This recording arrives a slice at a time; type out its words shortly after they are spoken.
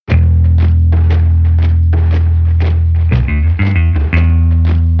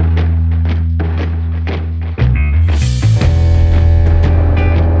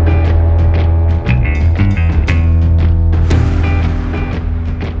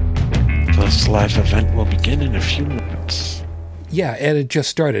This live event will begin in a few moments. Yeah, and it just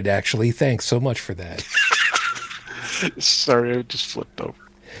started, actually. Thanks so much for that. Sorry, I just flipped over.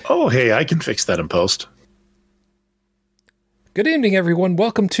 Oh, hey, I can fix that in post. Good evening, everyone.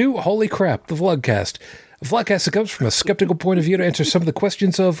 Welcome to Holy Crap, the Vlogcast. A vlogcast that comes from a skeptical point of view to answer some of the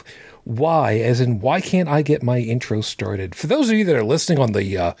questions of why, as in why can't I get my intro started? For those of you that are listening on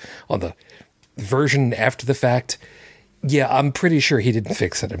the version after the fact, yeah, I'm pretty sure he didn't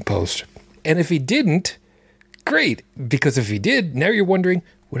fix that in post. And if he didn't, great, because if he did, now you're wondering,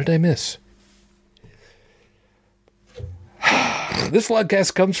 what did I miss? This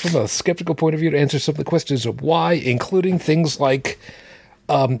vlogcast comes from a skeptical point of view to answer some of the questions of why, including things like,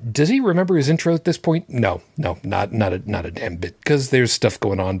 does he remember his intro at this point? No, not a damn bit, because there's stuff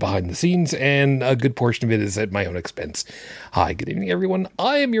going on behind the scenes, and a good portion of it is at my own expense. Hi, good evening, everyone.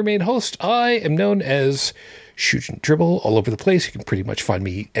 I am your main host. I am known as Shoot and Dribble all over the place. You can pretty much find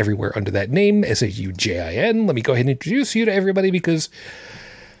me everywhere under that name, SAUJIN. Let me go ahead and introduce you to everybody, because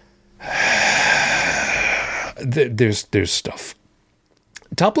there's stuff.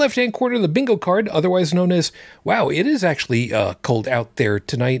 Top left-hand corner of the bingo card, otherwise known as, wow, it is actually cold out there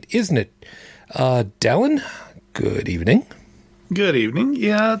tonight, isn't it? Dallin, good evening. Good evening.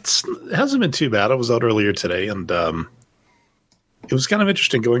 Yeah, it hasn't been too bad. I was out earlier today, and it was kind of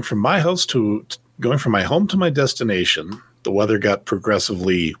interesting going from my home to my destination. The weather got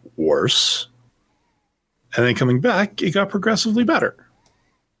progressively worse, and then coming back, it got progressively better.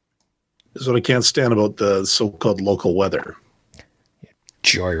 This is what I can't stand about the so-called local weather.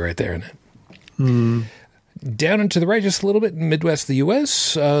 Joy right there in it. Down and to the right just a little bit in Midwest of the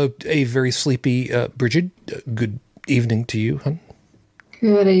U.S., a very sleepy Bridget. Good evening to you, hon.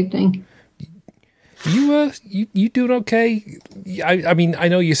 Good evening. You doing okay? I mean, I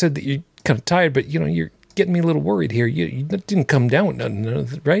know you said that you're kind of tired, but, you're getting me a little worried here. You didn't come down with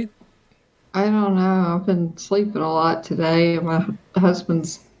nothing, right? I don't know. I've been sleeping a lot today. My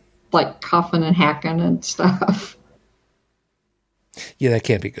husband's, coughing and hacking and stuff. Yeah, that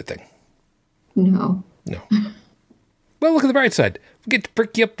can't be a good thing. No. Well, look at the bright side. We get to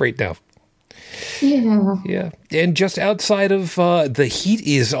prick you up right now. Yeah. And just outside of the heat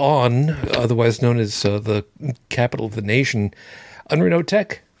is on, otherwise known as the capital of the nation, Unreal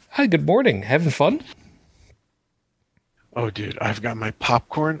Tech. Hi, good morning. Having fun? Oh, dude, I've got my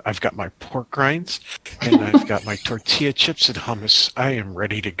popcorn, I've got my pork rinds, and I've got my tortilla chips and hummus. I am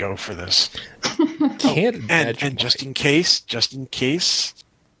ready to go for this. Can't imagine. And just in case,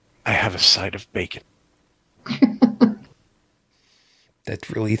 I have a side of bacon. That's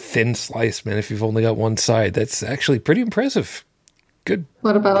really thin slice, man. If you've only got one side, that's actually pretty impressive. Good.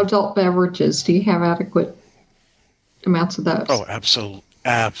 What about adult beverages? Do you have adequate amounts of those? Oh,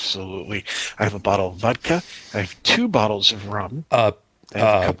 absolutely. I have a bottle of vodka. I have 2 bottles of rum. I have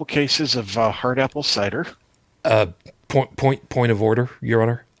a couple cases of hard apple cider. Point of order, Your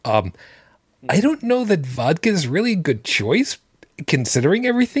Honor. I don't know that vodka is really a good choice, considering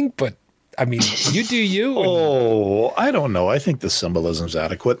everything, but, I mean, you do you. Oh, I don't know. I think the symbolism's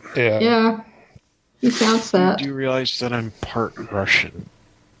adequate. Yeah. He sounds that. Do you realize that I'm part Russian?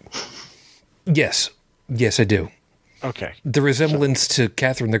 Yes, I do. Okay. The resemblance to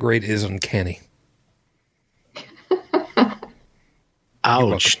Catherine the Great is uncanny.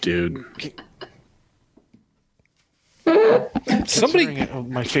 Ouch, dude. Somebody,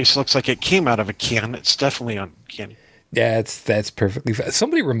 My face looks like it came out of a can. It's definitely uncanny. yeah, that's perfectly fine.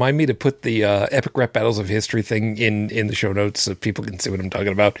 Somebody remind me to put the Epic Rap Battles of History thing in the show notes so people can see what I'm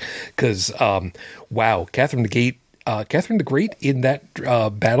talking about. Because, wow, Catherine the Great in that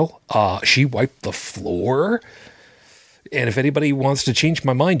battle, she wiped the floor. And if anybody wants to change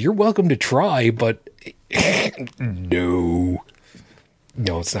my mind, you're welcome to try, but no,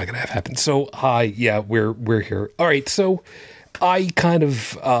 it's not going to happen. So, yeah, we're here. All right, so I kind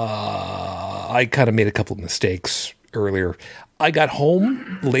of made a couple of mistakes earlier. I got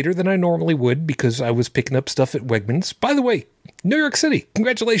home later than I normally would because I was picking up stuff at Wegmans. By the way, New York City,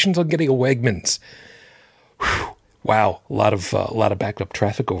 congratulations on getting a Wegmans. Whew. Wow, a lot of backed up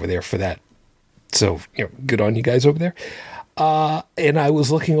traffic over there for that. So, good on you guys over there. And I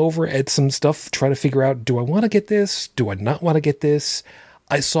was looking over at some stuff, trying to figure out, do I want to get this? Do I not want to get this?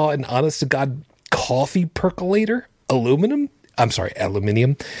 I saw an honest-to-God coffee percolator, aluminium. And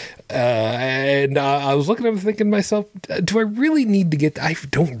I was looking at it thinking to myself, do I really need to get, I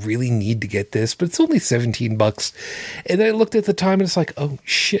don't really need to get this, but it's only $17. And then I looked at the time and it's like, oh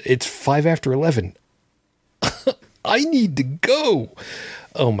shit, it's 5 after 11. I need to go.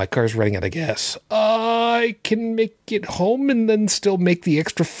 Oh, my car's running out of gas. I can make it home and then still make the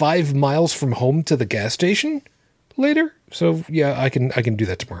extra 5 miles from home to the gas station later. So yeah, I can do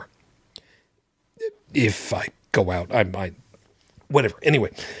that tomorrow. if I go out. I might, whatever.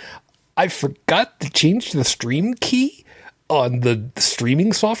 Anyway, I forgot to change the stream key on the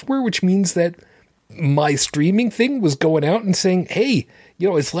streaming software, which means that my streaming thing was going out and saying, hey,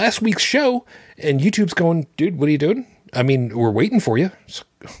 it's last week's show. And YouTube's going, dude, what are you doing? I mean, we're waiting for you. So,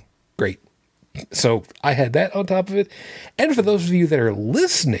 great. So I had that on top of it. And for those of you that are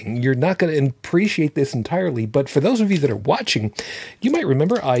listening, you're not going to appreciate this entirely. But for those of you that are watching, you might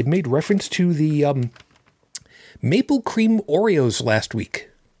remember I made reference to the maple cream Oreos last week.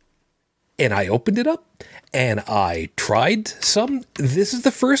 And I opened it up and I tried some. This is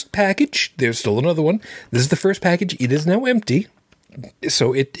the first package. There's still another one. This is the first package. It is now empty.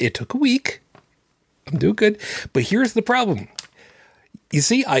 So it took a week. I'm doing good. But here's the problem. You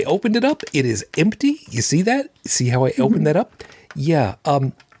see, I opened it up. It is empty. You see that? See how I opened that up? Yeah.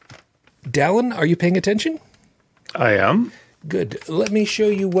 Dallin, are you paying attention? I am. Good. Let me show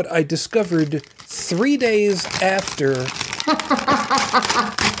you what I discovered 3 days after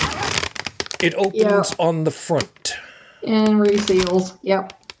it opens on the front. And reseals.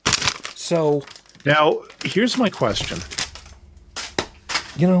 Yep. So. Now, here's my question.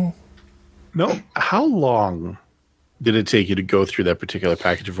 No, how long did it take you to go through that particular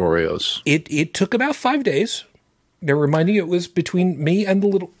package of Oreos? It took about 5 days. They're reminding you it was between me and the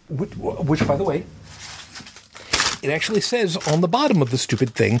little... Which, by the way, it actually says on the bottom of the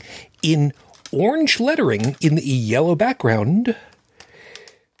stupid thing, in orange lettering in the yellow background,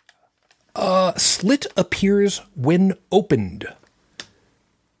 slit appears when opened.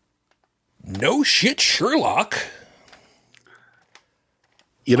 No shit, Sherlock.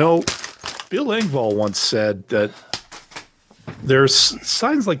 Bill Engvall once said that there's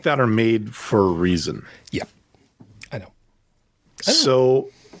signs like that are made for a reason. Yeah, I know. So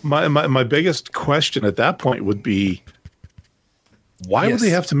my biggest question at that point would be, why would they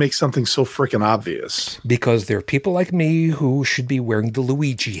have to make something so freaking obvious? Because there are people like me who should be wearing the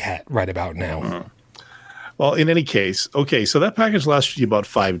Luigi hat right about now. Well, in any case, okay, so that package lasted you about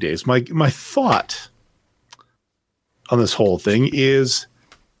 5 days. My thought on this whole thing is,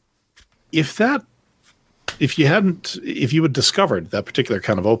 if you had discovered that particular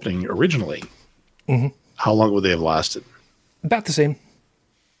kind of opening originally, how long would they have lasted? About the same.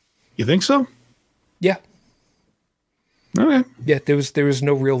 You think so? Yeah. Okay. Yeah, there was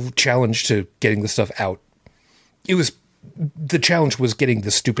no real challenge to getting the stuff out. The challenge was getting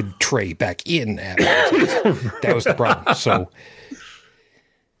the stupid tray back in afterwards. That was the problem. So,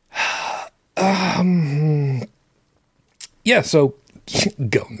 yeah, so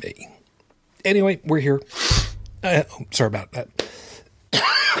go me. Anyway, we're here. Sorry about that.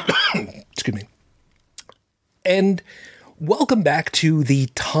 Excuse me. And welcome back to the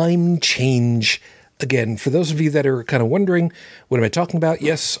time change. Again, for those of you that are kind of wondering, what am I talking about?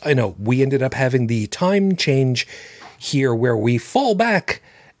 Yes, I know. We ended up having the time change here where we fall back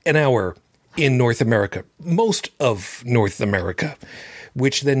an hour in North America, most of North America,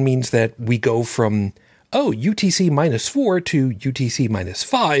 which then means that we go from, UTC -4 to UTC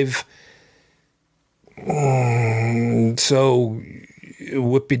 -5. So,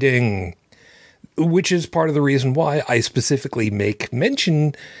 whoopie-ding. Which is part of the reason why I specifically make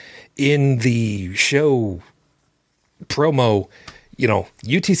mention in the show promo,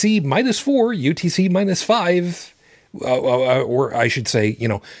 UTC -4, UTC -5, or I should say,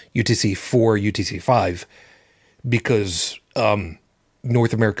 UTC 4, UTC 5, because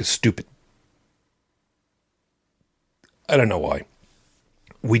North America's stupid. I don't know why.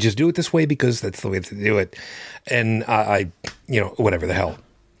 We just do it this way because that's the way to do it. And I whatever the hell.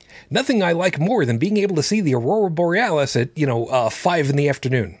 Nothing I like more than being able to see the Aurora Borealis at, 5 in the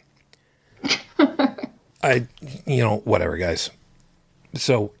afternoon. Whatever, guys.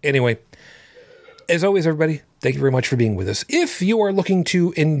 So, anyway, as always, everybody, thank you very much for being with us. If you are looking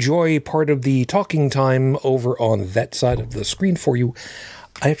to enjoy part of the talking time over on that side of the screen for you,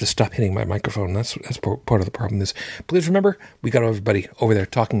 I have to stop hitting my microphone. That's part of the problem is. Please remember, we got everybody over there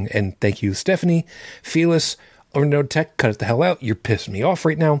talking, and thank you, Stephanie, Felis, Overnode Tech, cut it the hell out. You're pissing me off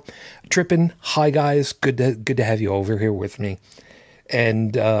right now. Trippin', hi guys, good to have you over here with me,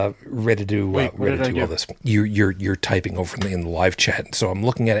 and ready to do all this. You're typing over in the live chat, so I'm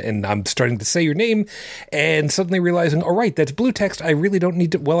looking at it and I'm starting to say your name, and suddenly realizing, all right, that's blue text. I really don't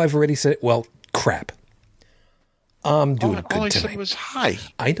need to. Well, I've already said it. Well, crap. I'm doing good all I tonight. said was hi.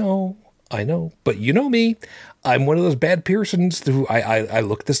 I know, but you know me. I'm one of those bad Pearsons who I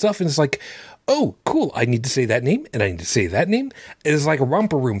look at this stuff and it's like, oh, cool, I need to say that name, and I need to say that name. It's like a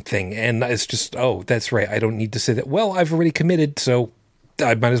romper room thing, and it's just, oh, that's right, I don't need to say that. Well, I've already committed, so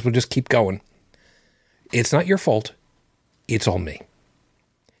I might as well just keep going. It's not your fault. It's all me.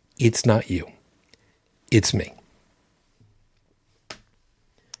 It's not you. It's me.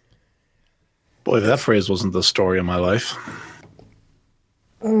 Boy, that phrase wasn't the story of my life.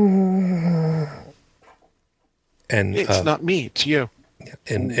 And It's not me, it's you.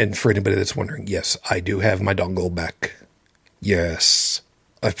 and for anybody that's wondering, yes, I do have my dongle back. Yes,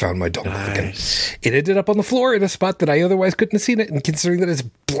 I found my dongle again. Nice. It ended up on the floor in a spot that I otherwise couldn't have seen it, and considering that it's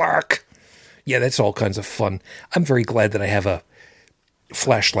black, yeah, that's all kinds of fun. I'm very glad that I have a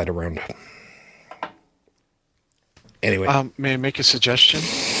flashlight around. Anyway, May I make a suggestion?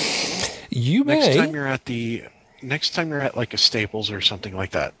 you may. Next time you're at like a Staples or something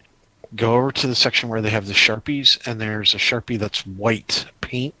like that, go over to the section where they have the Sharpies, and there's a Sharpie that's white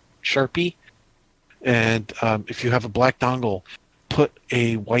paint Sharpie. And if you have a black dongle, put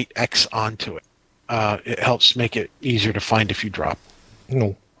a white X onto it. It helps make it easier to find if you drop.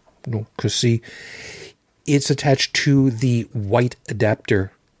 No, because see, it's attached to the white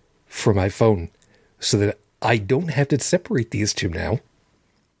adapter for my phone, so that I don't have to separate these two now.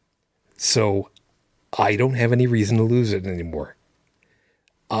 So I don't have any reason to lose it anymore.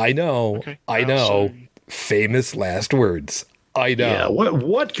 I know, Okay. I know. So- Famous last words. I know. Yeah,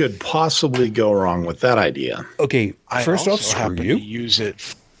 what could possibly go wrong with that idea? Okay, I first off, also screw happen you. to use it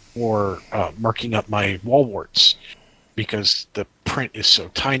for marking up my wall warts because the print is so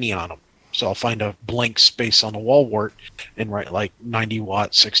tiny on them. So I'll find a blank space on a wall wart and write like 90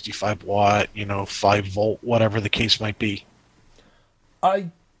 watt, 65 watt, 5 volt, whatever the case might be.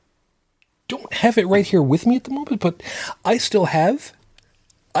 I don't have it right here with me at the moment, but I still have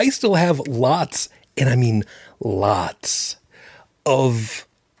lots, and I mean lots, of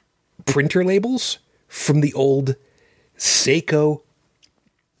printer labels from the old Seiko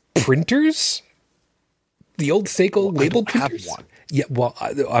printers. The old Seiko label I don't have printers. one. Yeah, well,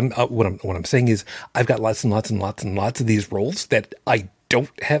 what I'm saying is I've got lots and lots and lots and lots of these rolls that I don't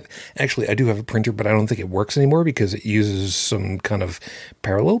have. Actually, I do have a printer, but I don't think it works anymore because it uses some kind of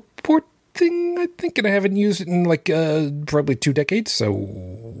parallel port thing, I think, and I haven't used it in like probably 2 decades, so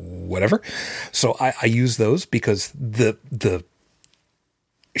whatever. So I use those because the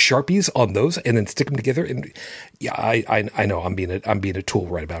Sharpies on those and then stick them together, and yeah, I know I'm being a tool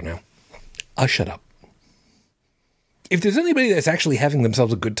right about now. I'll shut up. If there's anybody that's actually having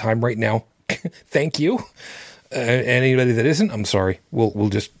themselves a good time right now, thank you. Anybody that isn't, I'm sorry. We'll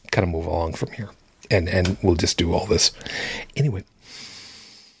just kind of move along from here, and we'll just do all this anyway.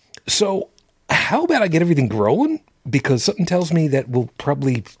 So, how about I get everything rolling? Because something tells me that we'll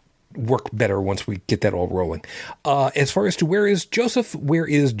probably work better once we get that all rolling. As far as to where is Joseph, where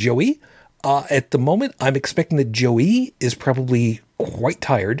is Joey? At the moment, I'm expecting that Joey is probably quite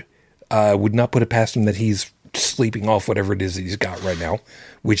tired. I would not put it past him that he's sleeping off whatever it is that he's got right now,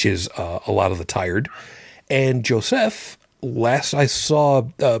 which is a lot of the tired. And Joseph, last I saw,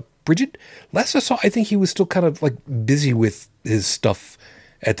 Bridget, I think he was still kind of like busy with his stuff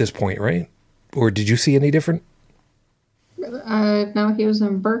at this point, right? Or did you see any different? No, he was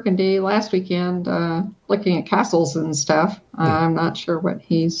in Burgundy last weekend looking at castles and stuff. I'm not sure what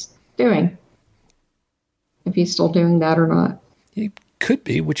he's doing, if he's still doing that or not. He could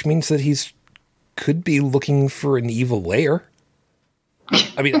be, which means that could be looking for an evil lair.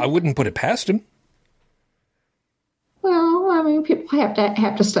 I mean, I wouldn't put it past him. Well, I mean, people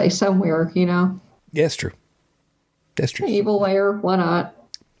have to stay somewhere, Yeah, that's true. That's true. Evil lair, why not?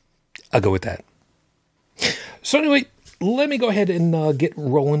 I'll go with that. So anyway, let me go ahead and get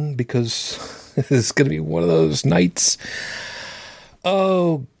rolling because this is going to be one of those nights.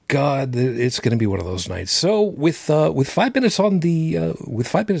 Oh God, it's going to be one of those nights. So with 5 minutes on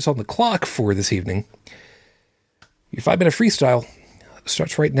the clock for this evening, your 5-minute freestyle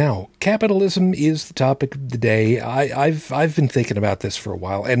starts right now. Capitalism is the topic of the day. I've been thinking about this for a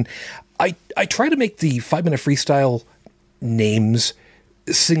while, and I try to make the 5-minute freestyle names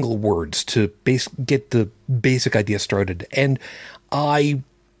single words to get the basic idea started. And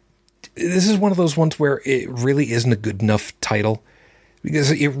this is one of those ones where it really isn't a good enough title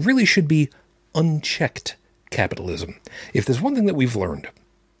because it really should be unchecked capitalism. If there's one thing that we've learned,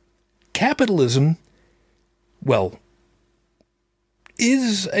 capitalism, well,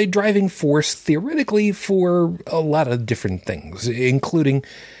 is a driving force theoretically for a lot of different things, including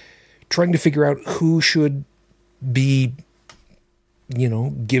trying to figure out who should be,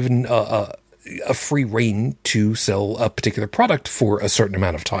 given a free rein to sell a particular product for a certain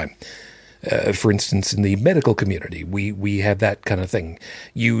amount of time. For instance, in the medical community, we have that kind of thing.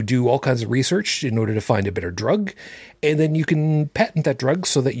 You do all kinds of research in order to find a better drug, and then you can patent that drug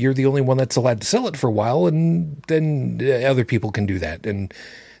so that you're the only one that's allowed to sell it for a while, and then other people can do that. And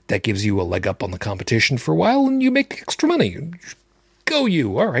that gives you a leg up on the competition for a while, and you make extra money. Go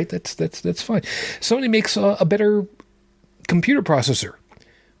you. All right, that's fine. Somebody makes a better computer processor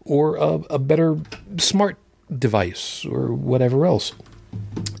or a better smart device or whatever else.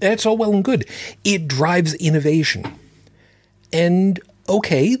 That's all well and good. It drives innovation. And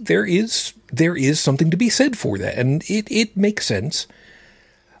okay, there is something to be said for that, and it makes sense.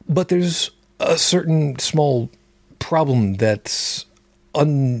 But there's a certain small problem that's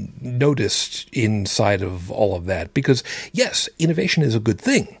unnoticed inside of all of that. Because, yes, innovation is a good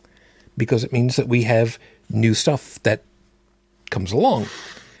thing, because it means that we have new stuff that comes along.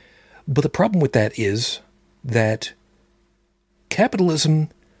 But the problem with that is that capitalism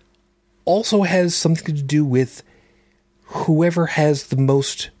also has something to do with whoever has the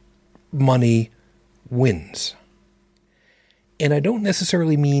most money wins. And I don't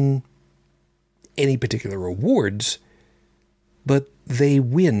necessarily mean any particular awards, but they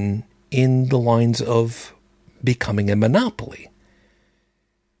win in the lines of becoming a monopoly.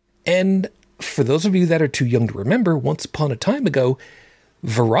 And for those of you that are too young to remember, once upon a time ago,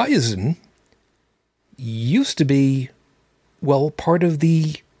 Verizon used to be, well, part of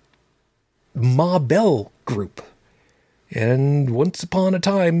the Ma Bell group. And once upon a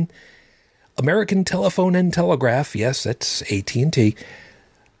time, American Telephone and Telegraph, yes, that's AT&T,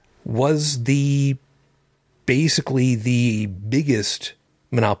 was basically the biggest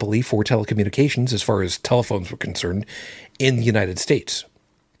monopoly for telecommunications as far as telephones were concerned in the United States.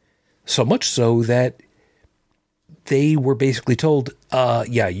 So much so that they were basically told,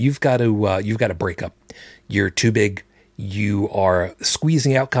 you've got to break up. You're too big. You are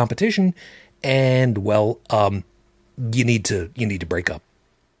squeezing out competition, and you need to break up.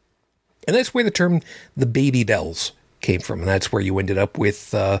 And that's where the term the baby bells came from. And that's where you ended up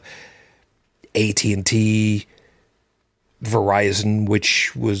with AT&T, Verizon,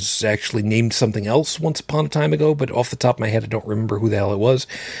 which was actually named something else once upon a time ago, but off the top of my head, I don't remember who the hell it was.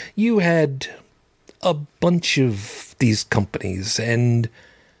 You had a bunch of these companies, and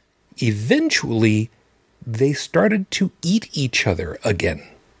eventually they started to eat each other again.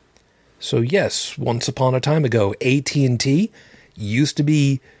 So yes, once upon a time ago, AT&T used to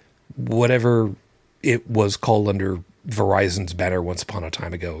be whatever it was called under Verizon's banner once upon a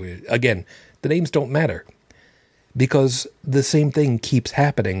time ago. Again, the names don't matter, because the same thing keeps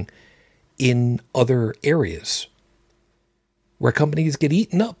happening in other areas where companies get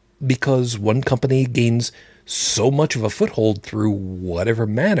eaten up because one company gains so much of a foothold through whatever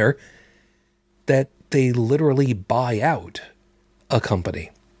manner that they literally buy out a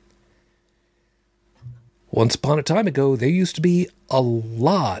company. Once upon a time ago, there used to be a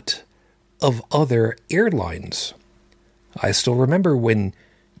lot of other airlines. I still remember when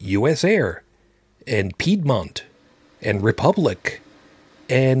US Air and Piedmont and Republic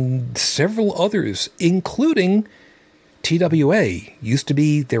and several others, including TWA, used to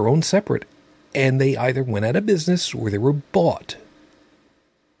be their own separate, and they either went out of business or they were bought.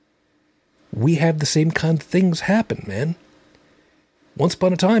 We have the same kind of things happen, man. Once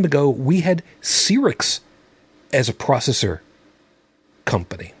upon a time ago, we had Xerox as a processor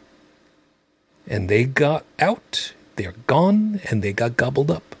company. And they got out, they're gone, and they got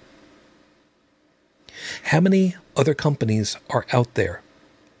gobbled up. How many other companies are out there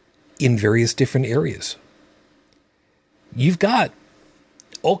in various different areas? You've got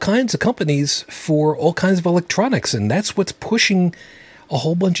all kinds of companies for all kinds of electronics, and that's what's pushing a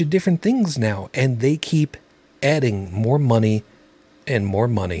whole bunch of different things now. And they keep adding more money and more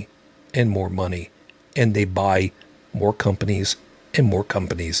money and more money. And they buy more companies and more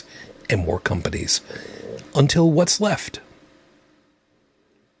companies and more companies until what's left?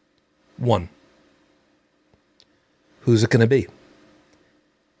 One. Who's it going to be?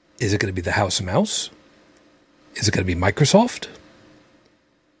 Is it going to be the House of Mouse? Is it going to be Microsoft?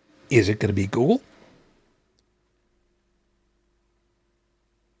 Is it going to be Google?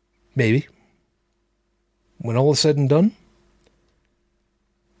 Maybe. When all is said and done,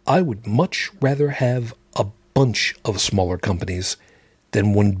 I would much rather have a bunch of smaller companies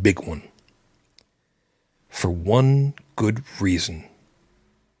than one big one. For one good reason.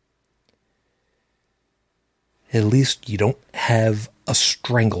 At least you don't have a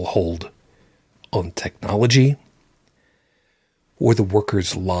stranglehold on technology or the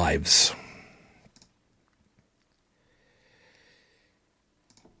workers' lives.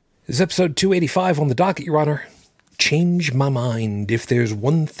 This is episode 285 on the docket, Your Honor. Change my mind. If there's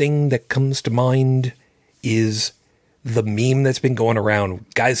one thing that comes to mind is the meme that's been going around.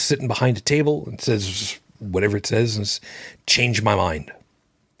 Guys sitting behind a table and says whatever it says, and it's, change my mind.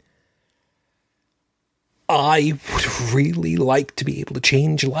 I would really like to be able to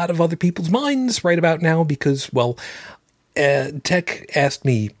change a lot of other people's minds right about now because, well, Tech asked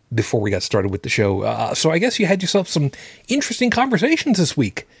me before we got started with the show, so I guess you had yourself some interesting conversations this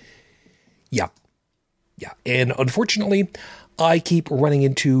week. Yeah. Yeah. And unfortunately, I keep running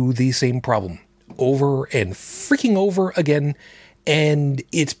into the same problem over and freaking over again, and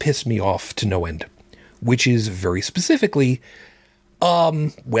it's pissed me off to no end, which is very specifically,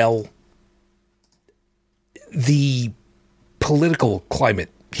 well, the political climate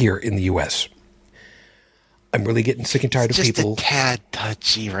here in the U.S. I'm really getting sick and tired of people. Just a tad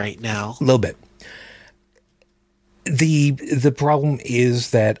touchy right now. A little bit. The problem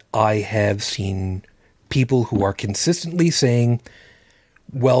is that I have seen people who are consistently saying,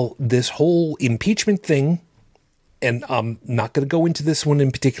 well, this whole impeachment thing, and I'm not going to go into this one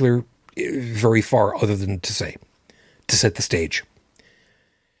in particular very far other than to set the stage.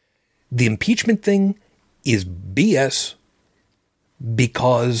 The impeachment thing is BS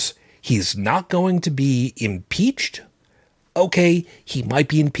because he's not going to be impeached. Okay, he might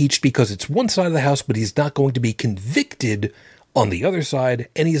be impeached because it's one side of the House, but he's not going to be convicted on the other side,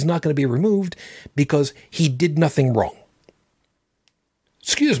 and he's not going to be removed because he did nothing wrong.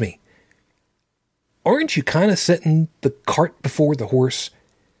 Excuse me. Aren't you kind of setting the cart before the horse?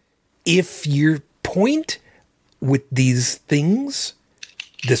 If your point with these things,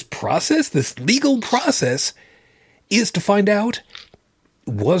 this process, this legal process, is to find out,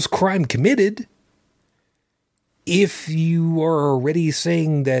 was crime committed? If you are already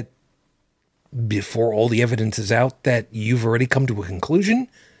saying that before all the evidence is out that you've already come to a conclusion,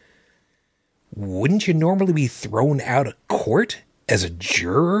 wouldn't you normally be thrown out of court as a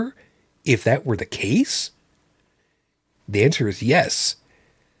juror if that were the case? The answer is yes.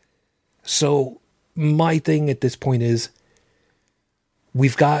 So my thing at this point is,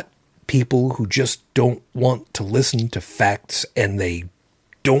 we've got people who just don't want to listen to facts, and they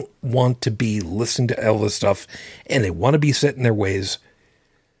don't want to be listening to all this stuff, and they want to be set in their ways.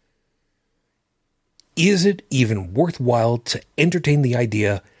 Is it even worthwhile to entertain the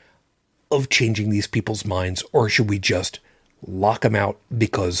idea of changing these people's minds, or should we just lock them out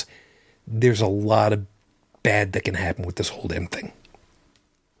because there's a lot of bad that can happen with this whole damn thing?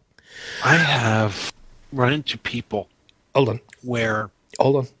 I have run into people. Hold on.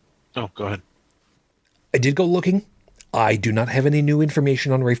 Oh, go ahead. I did go looking. I do not have any new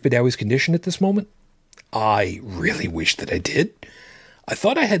information on Raif Badawi's condition at this moment. I really wish that I did. I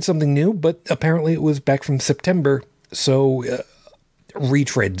thought I had something new, but apparently it was back from September, so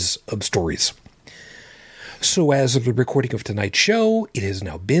retreads of stories. So as of the recording of tonight's show, it has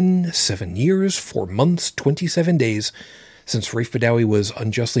now been 7 years, 4 months, 27 days since Raif Badawi was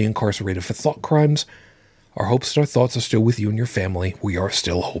unjustly incarcerated for thought crimes. Our hopes and our thoughts are still with you and your family. We are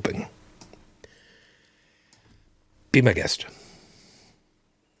still hoping. Be my guest.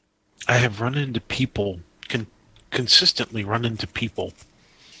 I have run into people, consistently run into people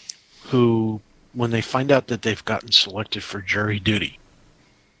who, when they find out that they've gotten selected for jury duty,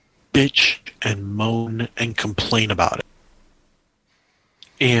 bitch and moan and complain about it.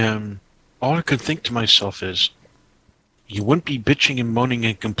 And all I could think to myself is, you wouldn't be bitching and moaning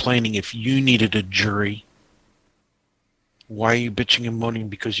and complaining if you needed a jury. Why are you bitching and moaning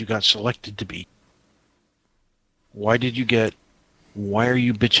because you got selected to be? Why are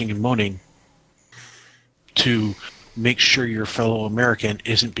you bitching and moaning to make sure your fellow American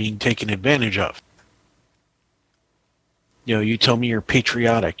isn't being taken advantage of? You know, you tell me you're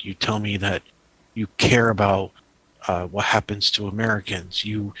patriotic. You tell me that you care about what happens to Americans.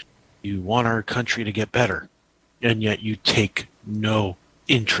 You want our country to get better. And yet you take no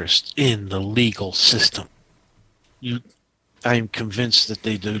interest in the legal system. I am convinced that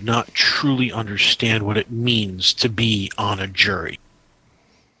they do not truly understand what it means to be on a jury.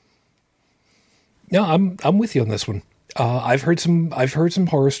 No, I'm with you on this one. I've heard some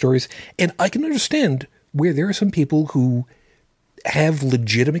horror stories, and I can understand where there are some people who have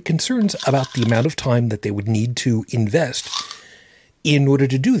legitimate concerns about the amount of time that they would need to invest in order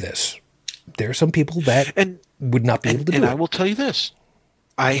to do this. There are some people that would not be able to do it. And I will tell you this.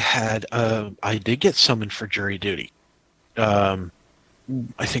 I did get summoned for jury duty. I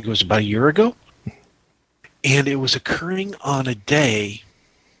think it was about a year ago. And it was occurring on a day.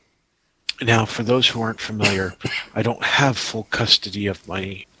 Now, for those who aren't familiar, I don't have full custody of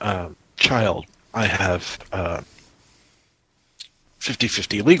my child. I have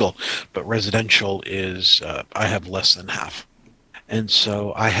 50-50 legal, but residential is, I have less than half. And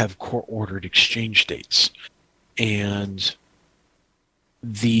so I have court-ordered exchange dates. And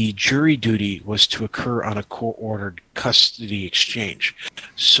the jury duty was to occur on a court-ordered custody exchange.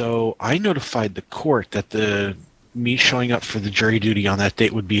 So I notified the court that me showing up for the jury duty on that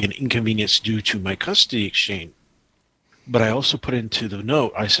date would be an inconvenience due to my custody exchange. But I also put into the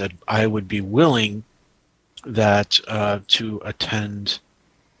note, I said I would be willing that to attend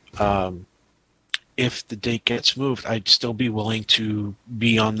if the date gets moved. I'd still be willing to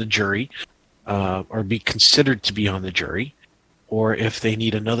be on the jury or be considered to be on the jury. Or if they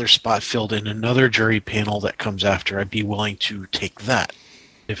need another spot filled in another jury panel that comes after, I'd be willing to take that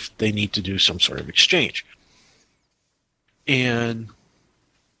if they need to do some sort of exchange. And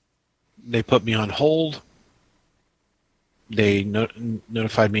they put me on hold. They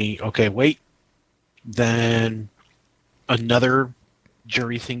notified me, okay, wait. Then another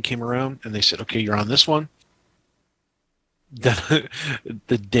jury thing came around, and they said, okay, you're on this one. Then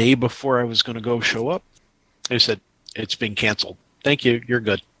the day before I was going to go show up, they said, it's been canceled. Thank you. You're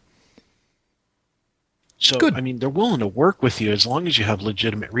good. So, Good. I mean, they're willing to work with you as long as you have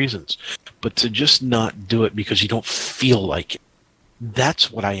legitimate reasons. But to just not do it because you don't feel like it, that's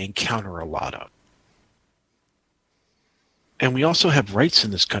what I encounter a lot of. And we also have rights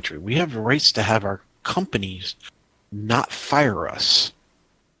in this country. We have rights to have our companies not fire us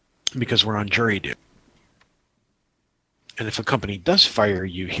because we're on jury duty. And if a company does fire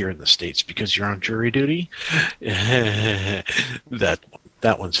you here in the States because you're on jury duty, that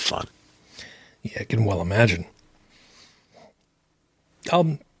one's fun. Yeah, I can well imagine.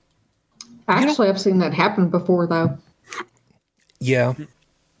 Actually, I've seen that happen before, though. Yeah.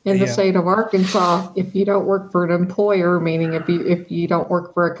 In the Yeah. state of Arkansas, if you don't work for an employer, meaning if you don't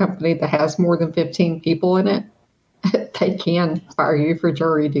work for a company that has more than 15 people in it, they can fire you for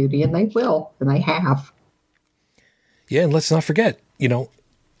jury duty, and they will, and they have. Yeah, and let's not forget,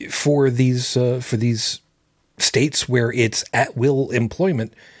 for these states where it's at will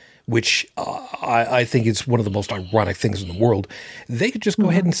employment, which I think is one of the most ironic things in the world, they could just go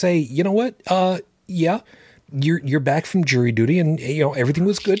ahead and say, you know what, yeah, you're back from jury duty, and everything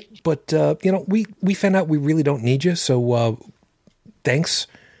was good, but we found out we really don't need you, so thanks.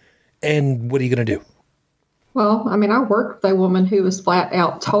 And what are you going to do? Well, I mean, I worked with a woman who was flat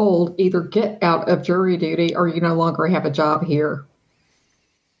out told either get out of jury duty or you no longer have a job here.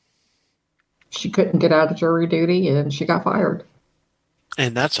 She couldn't get out of jury duty and she got fired.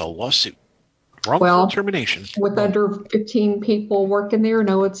 And that's a lawsuit. Wrongful termination. With under 15 people working there,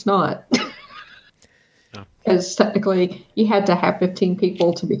 no, it's not. Because technically, you had to have 15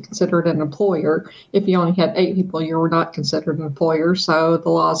 people to be considered an employer. If you only had 8 people, you were not considered an employer, so the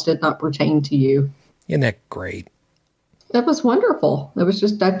laws did not pertain to you. Isn't that great? It was wonderful. It was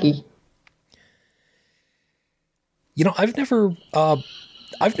just ducky. I've never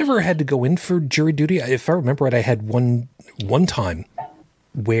had to go in for jury duty. If I remember right, I had one time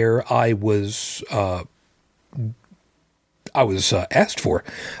where I was asked for.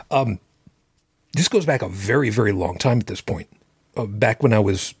 This goes back a very, very long time at this point. Back when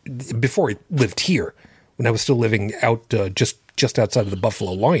before I lived here, when I was still living out just outside of the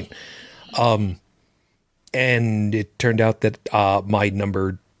Buffalo line. And it turned out that my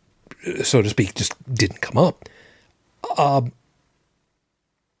number, so to speak, just didn't come up. Don't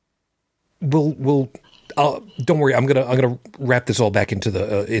worry. I'm gonna wrap this all back into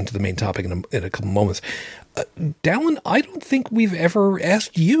the main topic in a couple moments. Dallin, I don't think we've ever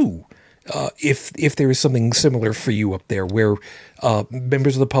asked you if there is something similar for you up there, where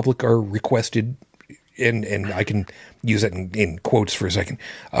members of the public are requested, and I can use that in quotes for a second,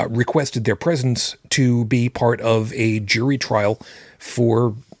 requested their presence to be part of a jury trial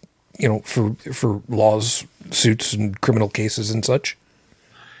for laws, suits, and criminal cases and such.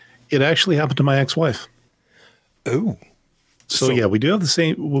 It actually happened to my ex-wife. Oh. So yeah, we do have the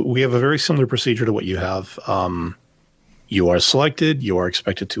same. We have a very similar procedure to what you have. You are selected. You are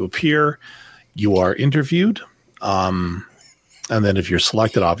expected to appear. You are interviewed. And then if you're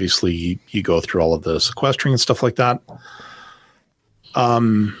selected, obviously you go through all of the sequestering and stuff like that.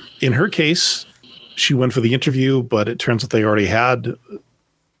 In her case, she went for the interview, but it turns out they already had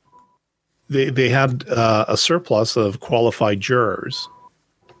a surplus of qualified jurors.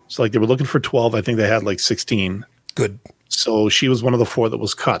 So like they were looking for 12. I think they had like 16. Good. So she was one of the 4 that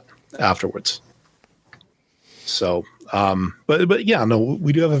was cut afterwards. So, but yeah, no,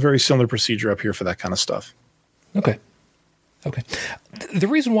 we do have a very similar procedure up here for that kind of stuff. Okay. The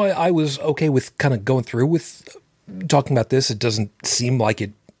reason why I was okay with kind of going through with talking about this, it doesn't seem like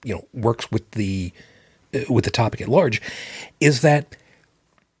it, works with the topic at large, is that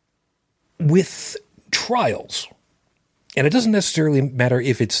with trials, and it doesn't necessarily matter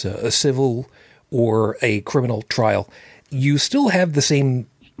if it's a civil or a criminal trial, you still have the same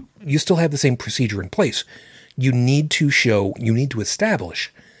procedure in place. You need to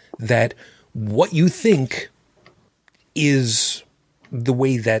establish that what you think is the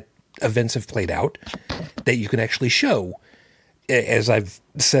way that events have played out that you can actually show. As I've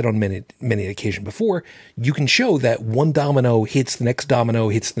said on many occasions before, you can show that one domino hits the next domino,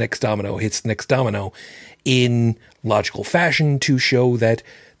 hits the next domino, hits the next domino in logical fashion to show that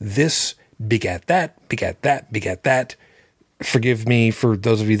this begat that, begat that, begat that. Forgive me for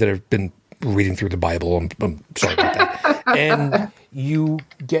those of you that have been reading through the Bible. I'm sorry about that. And you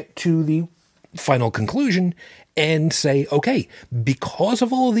get to the final conclusion and say, okay, because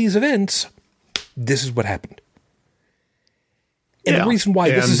of all of these events, this is what happened. And the reason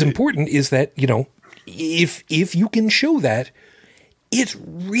why this is important is that, if you can show that, it's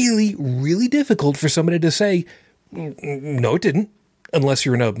really, really difficult for somebody to say, no, it didn't, unless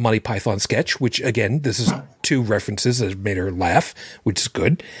you're in a Monty Python sketch, which, again, this is 2 references that made her laugh, which is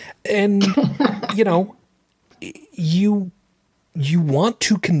good. And, you want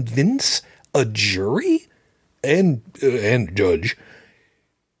to convince a jury and judge,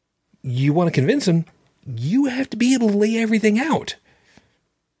 you want to convince them, you have to be able to lay everything out.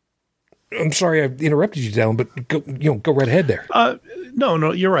 I'm sorry I interrupted you, Dallin, but go right ahead there.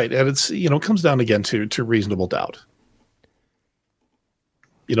 No, you're right. And it's, it comes down again to reasonable doubt.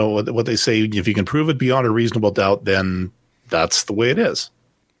 What they say, if you can prove it beyond a reasonable doubt, then that's the way it is.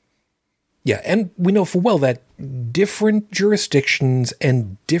 Yeah, and we know for well that different jurisdictions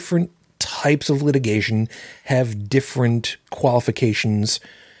and different types of litigation have different qualifications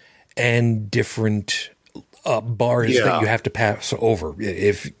and different bars that you have to pass over,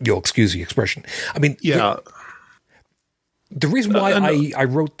 if you'll excuse the expression. I mean, the reason why I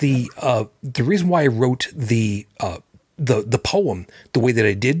wrote the poem the way that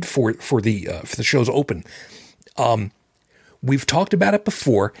I did for the show's open. We've talked about it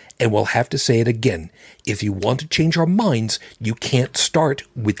before, and we'll have to say it again. If you want to change our minds, you can't start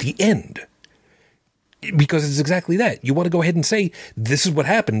with the end, because it's exactly that. You want to go ahead and say, this is what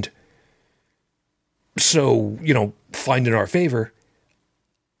happened, so, find in our favor.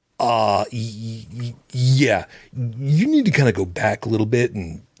 Yeah, you need to kind of go back a little bit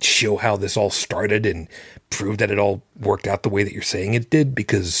and show how this all started and prove that it all worked out the way that you're saying it did,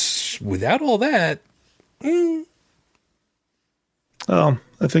 because without all that, Well,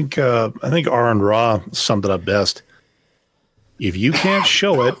 I think Aaron Ra summed it up best. If you can't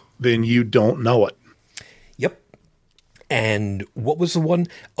show it, then you don't know it. Yep. And what was the one?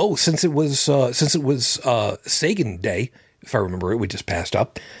 Oh, since it was Sagan Day, if I remember it, we just passed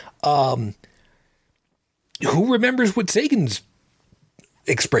up. Who remembers what Sagan's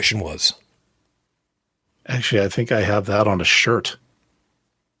expression was? Actually, I think I have that on a shirt.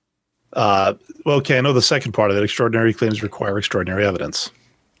 Okay, I know the second part of it. Extraordinary claims require extraordinary evidence.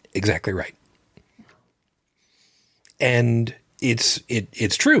 Exactly right. And it's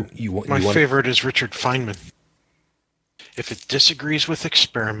true. My favorite is Richard Feynman. If it disagrees with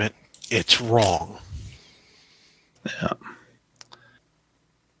experiment, it's wrong. Yeah.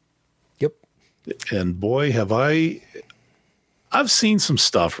 Yep. And boy, have I've seen some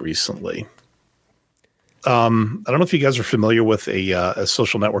stuff recently. I don't know if you guys are familiar with a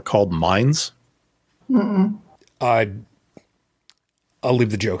social network called Minds. I'll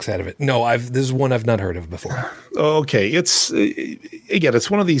leave the jokes out of it. No, this is one I've not heard of before. Okay, it's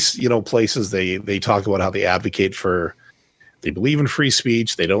one of these places they talk about how they advocate for, they believe in free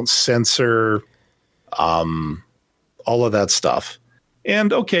speech, they don't censor, all of that stuff.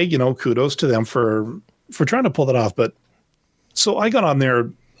 And okay, kudos to them for trying to pull that off. But so I got on there,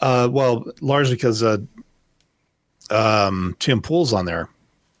 largely because Tim Pool's on there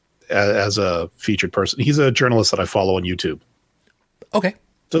as a featured person. He's a journalist that I follow on YouTube. Okay.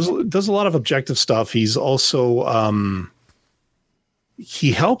 Does a lot of objective stuff. He's also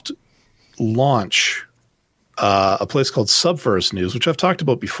he helped launch a place called Subverse News, which I've talked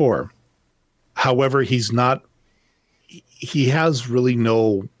about before. However, he has really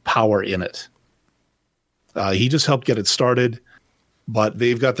no power in it. He just helped get it started. But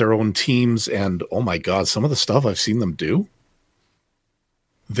they've got their own teams, and oh my God, some of the stuff I've seen them do.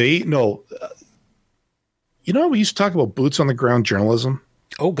 We used to talk about boots on the ground journalism.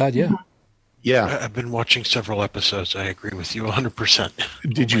 Oh God, yeah. Yeah. I've been watching several episodes. I agree with you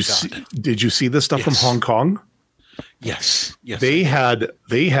 100%. Did you see this stuff from Hong Kong? Yes. They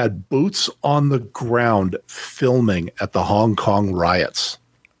had boots on the ground filming at the Hong Kong riots.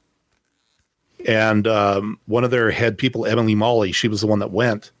 And one of their head people, Emily Molly, she was the one that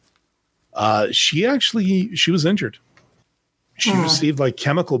went. She was injured. She received like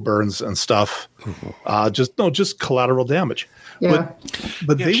chemical burns and stuff. Just collateral damage. Yeah.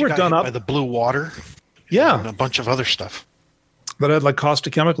 But they were done up by the blue water. Yeah. And a bunch of other stuff that had like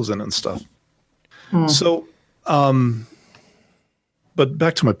caustic chemicals in it and stuff. So, But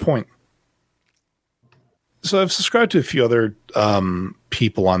back to my point. So I've subscribed to a few other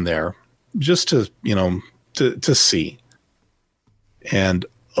people on there just to, to see. And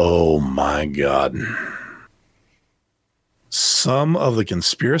oh my God. Some of the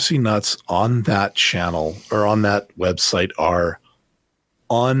conspiracy nuts on that channel or on that website are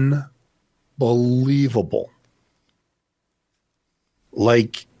unbelievable.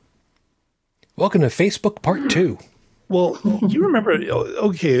 Like, welcome to Facebook Part 2. Well, you remember,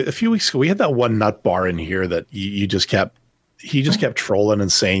 okay, a few weeks ago, we had that one nut bar in here that he just kept trolling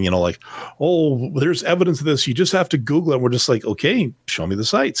and saying, oh, there's evidence of this. You just have to Google it. We're just like, okay, show me the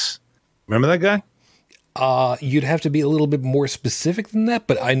sites. Remember that guy? You'd have to be a little bit more specific than that,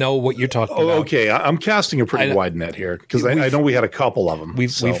 but I know what you're talking about. Okay, I'm casting a pretty wide net here because I know we had a couple of them.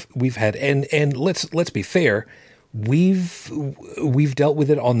 We've had, and let's be fair, we've dealt with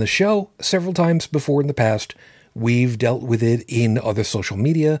it on the show several times before in the past. We've dealt with it in other social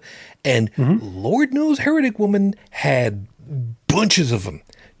media, and Lord knows Heretic Woman had bunches of them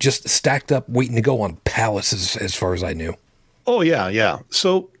just stacked up waiting to go on palaces as far as I knew. Oh yeah.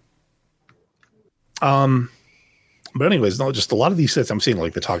 So, but anyways, no, just a lot of these sites I'm seeing,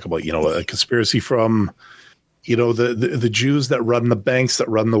 like they talk about, a conspiracy from, the Jews that run the banks that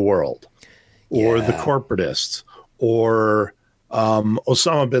run the world, or the corporatists, or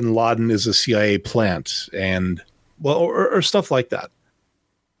Osama bin Laden is a CIA plant, and or stuff like that.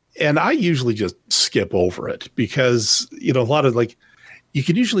 And I usually just skip over it because, a lot of you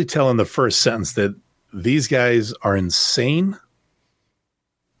can usually tell in the first sentence that these guys are insane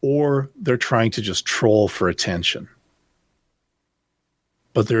or they're trying to just troll for attention.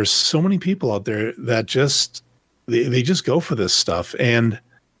 But there's so many people out there that just, they just go for this stuff. And,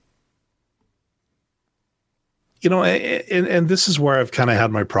 and this is where I've kind of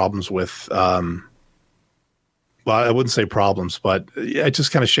had my problems with, well, I wouldn't say problems, but I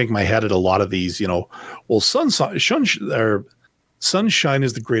just kind of shake my head at a lot of these, well, sunshine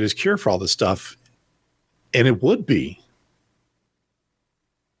is the greatest cure for all this stuff. And it would be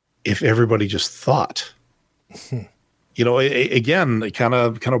if everybody just thought, again, kind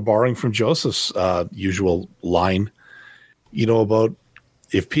of borrowing from Joseph's usual line, about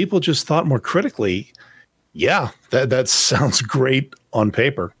if people just thought more critically, yeah, that sounds great on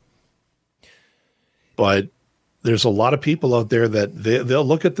paper. But there's a lot of people out there that they'll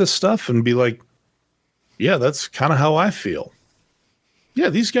look at this stuff and be like, yeah, that's kind of how I feel. Yeah,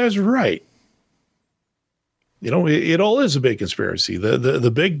 these guys are right. It all is a big conspiracy.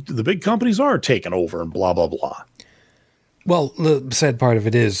 The big companies are taking over and blah, blah, blah. Well, the sad part of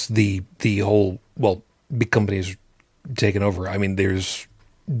it is the whole, big companies taking over. I mean, there is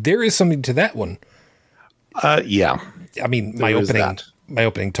something to that one. Yeah. I mean, my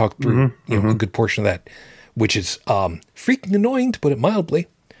opening talked through a good portion of that, which is freaking annoying, to put it mildly,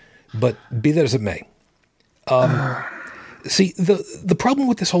 but be that as it may. See, the problem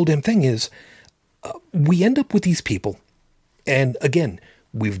with this whole damn thing is we end up with these people, and again,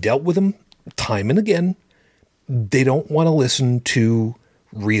 we've dealt with them time and again. They don't want to listen to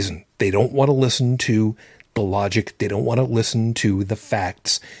reason. They don't want to listen to the logic. They don't want to listen to the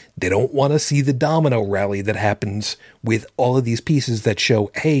facts. They don't want to see the domino rally that happens with all of these pieces that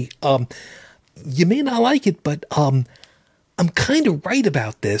show, hey, you may not like it, but I'm kind of right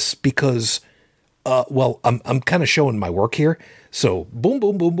about this because, I'm kind of showing my work here. So boom,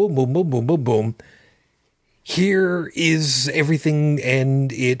 boom, boom, boom, boom, boom, boom, boom, boom. Here is everything,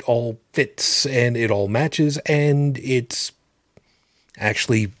 and it all fits, and it all matches, and it's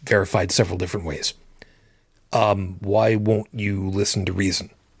actually verified several different ways. Why won't you listen to reason?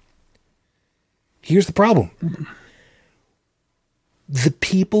 Here's the problem. The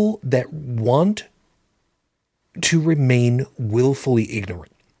people that want to remain willfully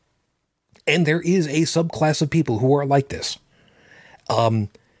ignorant, and there is a subclass of people who are like this,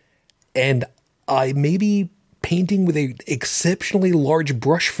 and I may be painting with an exceptionally large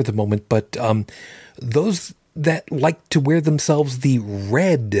brush for the moment, but those that like to wear themselves the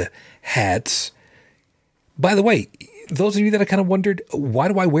red hats. By the way, those of you that have kind of wondered, why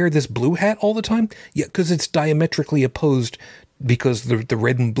do I wear this blue hat all the time? Yeah, because it's diametrically opposed, because the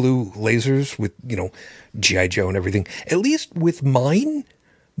red and blue lasers with, G.I. Joe and everything. At least with mine,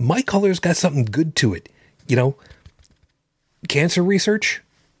 my color's got something good to it. Cancer research?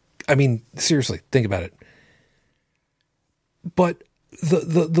 I mean, seriously, think about it. But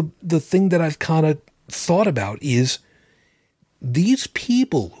the thing that I've kind of thought about is these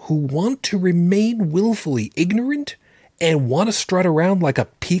people who want to remain willfully ignorant and want to strut around like a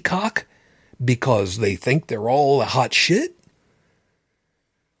peacock because they think they're all a hot shit.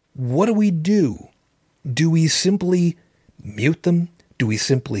 What do? Do we simply mute them, Do we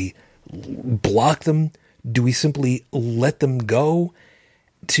simply block them? Do we simply let them go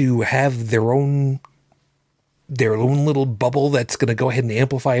to have their own little bubble that's going to go ahead and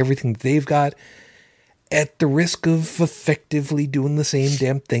amplify everything that they've got, at the risk of effectively doing the same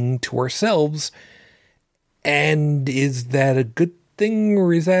damn thing to ourselves? And is that a good thing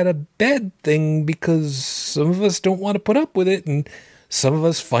or is that a bad thing? Because some of us don't want to put up with it and some of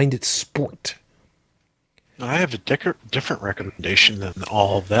us find it sport. I have a different recommendation than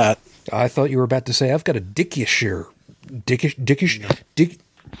all of that. I thought you were about to say, I've got a dickish.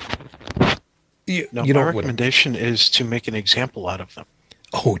 No, my recommendation is to make an example out of them.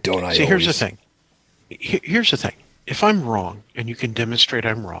 Oh, don't I? See, here's the thing. Here's the thing. If I'm wrong and you can demonstrate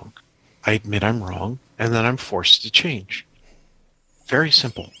I'm wrong, I admit I'm wrong, and then I'm forced to change. Very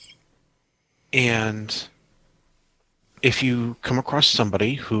simple. And if you come across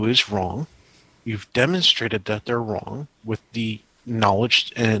somebody who is wrong, you've demonstrated that they're wrong with the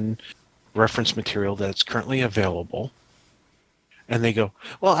knowledge and reference material that's currently available, and they go,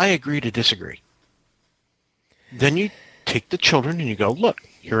 well, I agree to disagree. Then you take the children and you go, look,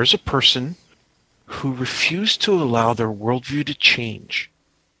 here is a person who refused to allow their worldview to change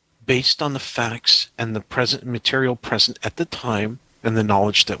based on the facts and the present material present at the time and the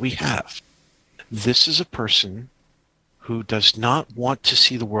knowledge that we have. This is a person who does not want to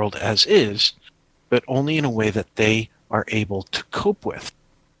see the world as is, but only in a way that they are able to cope with.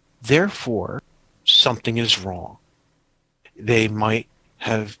 Therefore, something is wrong. They might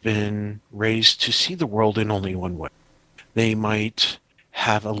have been raised to see the world in only one way. They might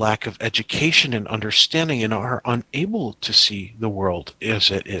have a lack of education and understanding and are unable to see the world as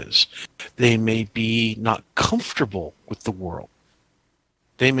it is. They may be not comfortable with the world.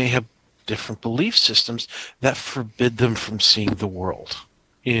 They may have different belief systems that forbid them from seeing the world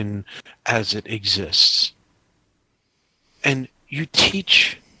in as it exists. And you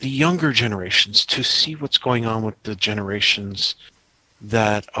teach the younger generations to see what's going on with the generations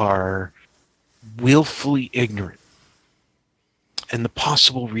that are willfully ignorant and the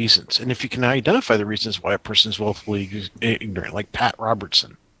possible reasons. And if you can identify the reasons why a person is willfully ignorant, like Pat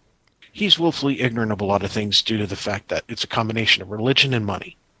Robertson, he's willfully ignorant of a lot of things due to the fact that it's a combination of religion and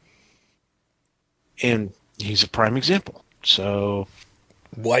money. And he's a prime example. So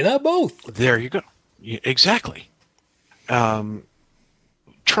why not both? There you go. Exactly.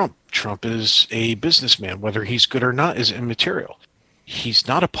 Trump is a businessman. Whether he's good or not is immaterial. He's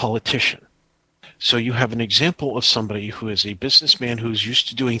not a politician. So you have an example of somebody who is a businessman who's used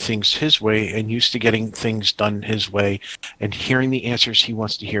to doing things his way and used to getting things done his way and hearing the answers he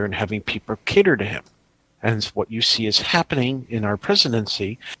wants to hear and having people cater to him. And what you see is happening in our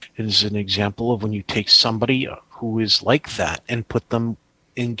presidency is an example of when you take somebody who is like that and put them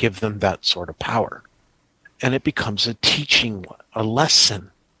and give them that sort of power. And it becomes a teaching, a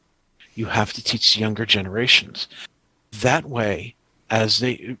lesson. You have to teach the younger generations. That way,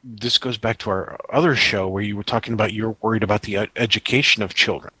 this goes back to our other show where you were talking about you're worried about the education of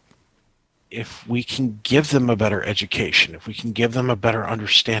children. If we can give them a better education, if we can give them a better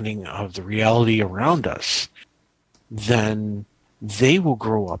understanding of the reality around us, then they will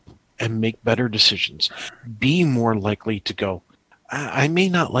grow up and make better decisions, be more likely to go, I may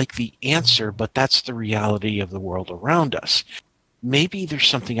not like the answer, but that's the reality of the world around us. Maybe there's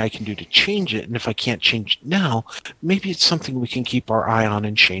something I can do to change it, and if I can't change it now, maybe it's something we can keep our eye on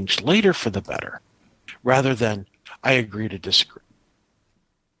and change later for the better, rather than, I agree to disagree.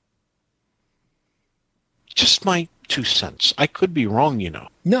 Just my 2 cents. I could be wrong, you know.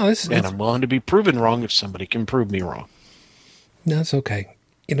 No, and I'm willing to be proven wrong if somebody can prove me wrong. No, it's okay.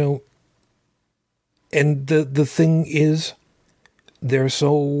 You know, and the thing is, there are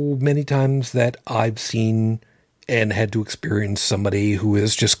so many times that I've seen and had to experience somebody who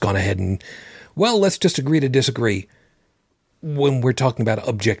has just gone ahead and, well, let's just agree to disagree when we're talking about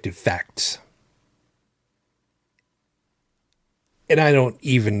objective facts. And I don't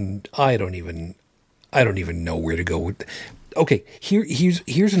even know where to go with. Okay,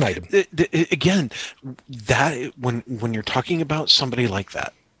 here's an item. Again, that when you're talking about somebody like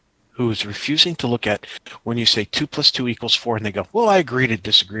that who is refusing to look at when you say 2 + 2 = 4, and they go, well, I agree to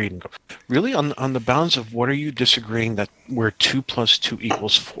disagree, and go, really on the bounds of what are you disagreeing that where 2 + 2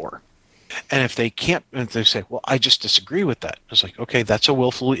 = 4? And if they can't, if they say, well, I just disagree with that, it's like, okay, that's a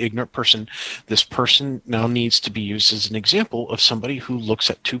willfully ignorant person. This person now needs to be used as an example of somebody who looks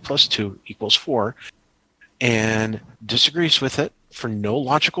at 2 + 2 = 4 and disagrees with it for no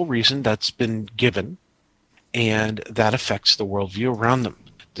logical reason that's been given, and that affects the worldview around them.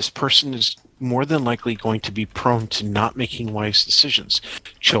 This person is more than likely going to be prone to not making wise decisions.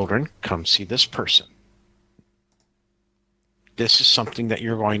 Children, come see this person. this is something that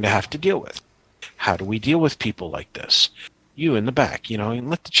you're going to have to deal with. How do we deal with people like this? You in the back, and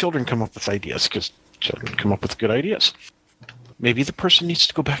let the children come up with ideas, because children come up with good ideas. Maybe the person needs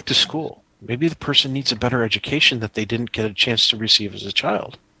to go back to school. Maybe the person needs a better education that they didn't get a chance to receive as a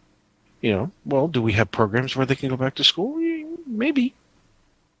child. Well, do we have programs where they can go back to school? Maybe.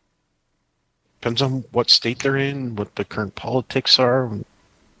 Depends on what state they're in, what the current politics are, and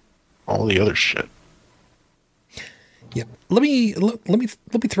all the other shit. Yep. Let me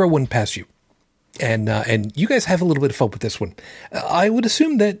throw one past you, and you guys have a little bit of fun with this one. I would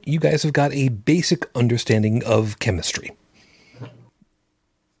assume that you guys have got a basic understanding of chemistry,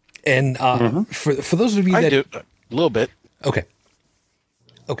 and for those of you I that do a little bit. Okay.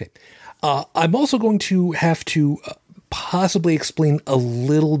 I'm also going to have to possibly explain a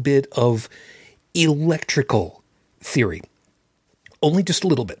little bit of electrical theory, only just a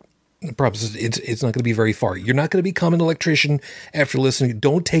little bit. The problem is it's not going to be very far. You're not going to become an electrician after listening.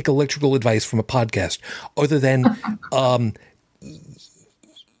 Don't take electrical advice from a podcast other than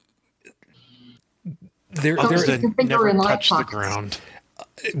never touch the ground.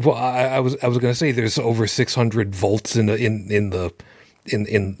 Well, I was going to say there's over 600 volts in the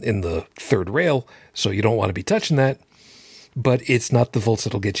third rail, so you don't want to be touching that. But it's not the volts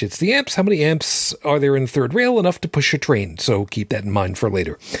that'll get you; it's the amps. How many amps are there in the third rail? Enough to push a train. So keep that in mind for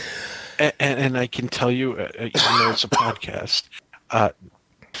later. And I can tell you, even though it's a podcast,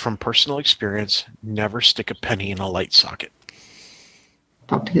 from personal experience, never stick a penny in a light socket.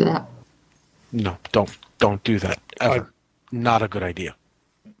 Don't do that. No, don't do that ever. Not a good idea.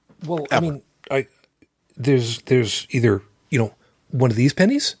 Well, ever. I mean, there's either one of these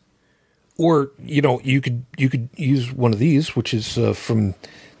pennies, or you could use one of these, which is from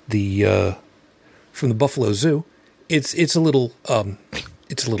the Buffalo Zoo. It's a little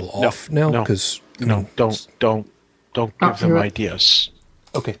off now because don't give them ideas.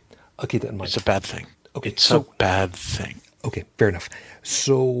 Okay, I'll keep that in mind. It's a bad thing. Okay, it's a bad thing. Okay, fair enough.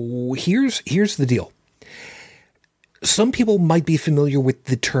 So here's the deal. Some people might be familiar with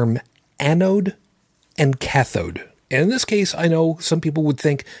the term anode and cathode. And in this case, I know some people would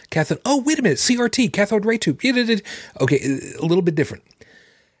think cathode. Oh, wait a minute. CRT, cathode ray tube. Okay, a little bit different.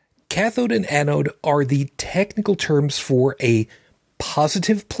 Cathode and anode are the technical terms for a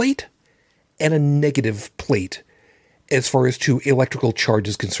positive plate and a negative plate as far as to electrical charge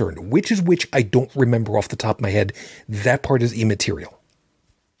is concerned. Which is which, I don't remember off the top of my head. That part is immaterial.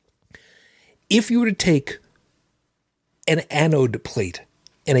 If you were to take an anode plate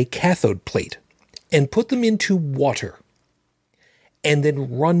and a cathode plate and put them into water and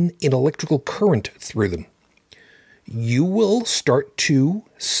then run an electrical current through them, you will start to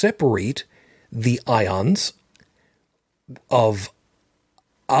separate the ions of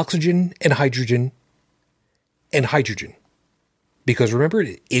oxygen and hydrogen. Because remember,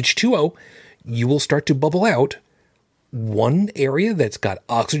 H2O, you will start to bubble out one area that's got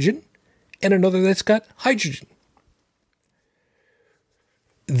oxygen and another that's got hydrogen.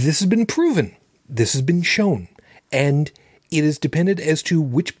 This has been proven. This has been shown. And it is dependent as to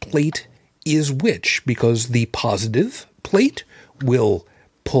which plate is which, because the positive plate will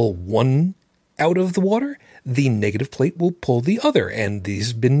pull one out of the water, the negative plate will pull the other. And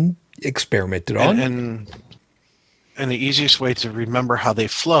these have been experimented on. And the easiest way to remember how they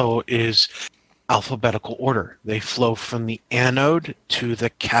flow is alphabetical order. They flow from the anode to the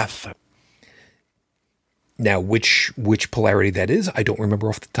cathode. Now, which polarity that is, I don't remember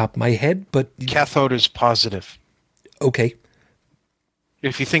off the top of my head, but... Cathode is positive. Okay.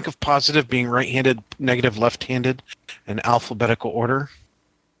 If you think of positive being right-handed, negative left-handed, and alphabetical order,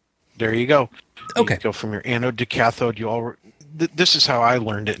 there you go. Okay. You go from your anode to cathode. This is how I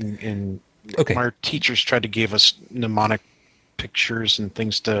learned it. Okay. Our teachers tried to give us mnemonic pictures and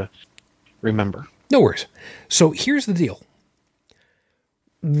things to remember. No worries. So here's the deal.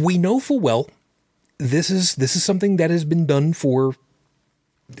 We know full well this is something that has been done for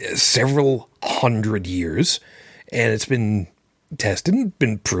several hundred years, and it's been tested,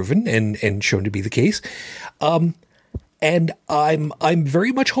 been proven, and shown to be the case. And I'm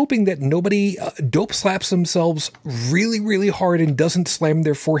very much hoping that nobody dope slaps themselves really, really hard and doesn't slam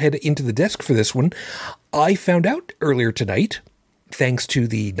their forehead into the desk for this one. I found out earlier tonight, thanks to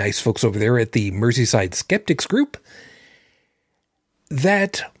the nice folks over there at the Merseyside Skeptics group,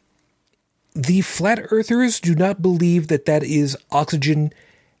 that the flat earthers do not believe that that is oxygen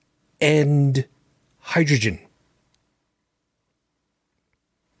and hydrogen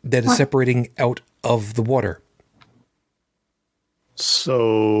that is separating out of the water.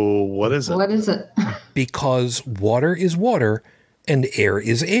 So what is it? What is it? Because water is water and air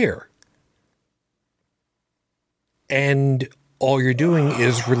is air. And all you're doing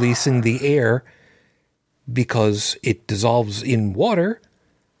is releasing the air because it dissolves in water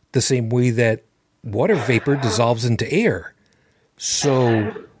the same way that water vapor dissolves into air.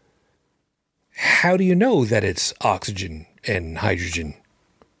 So how do you know that it's oxygen and hydrogen?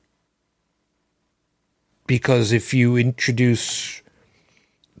 Because if you introduce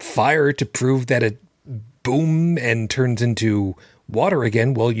fire to prove that it boom and turns into water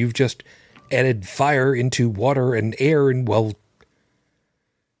again, well, you've just added fire into water and air, and well,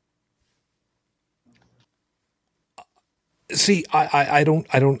 see, I don't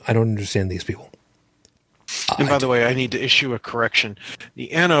understand these people. And by the way, I need to issue a correction.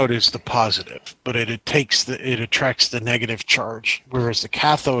 The anode is the positive, but it attracts the negative charge, whereas the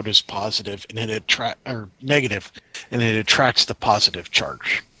cathode is positive and negative, and it attracts the positive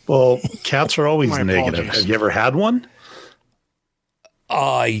charge. Well, cats are always My negative. apologies. Have you ever had one?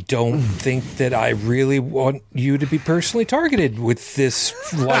 I don't think that I really want you to be personally targeted with this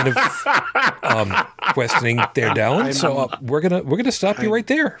line of questioning there, Dallin. So we're gonna stop you right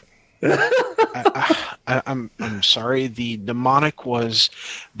there. I'm sorry. The mnemonic was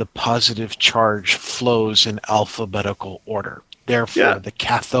the positive charge flows in alphabetical order. Therefore, the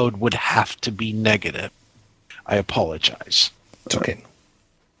cathode would have to be negative. I apologize. It's okay.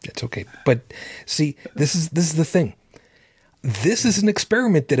 It's okay. But see, this is the thing. This is an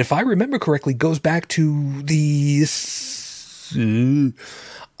experiment that, if I remember correctly, goes back to the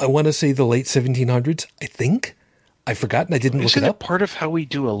I want to say the late 1700s. I think. I've forgotten. I didn't look it up. Part of how we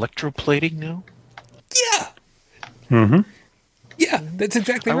do electroplating now? Yeah. Mm-hmm. Yeah, that's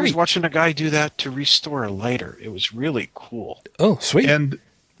exactly I right. was watching a guy do that to restore a lighter. It was really cool. Oh, sweet. And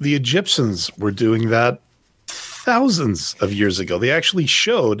the Egyptians were doing that thousands of years ago. They actually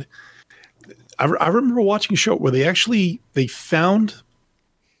showed. I remember watching a show where they found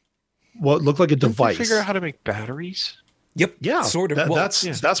what looked like a Didn't device. they figure out how to make batteries? Yep. Yeah, Sort of.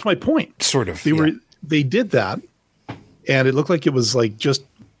 That's my point. Sort of. They did that, and it looked like it was like just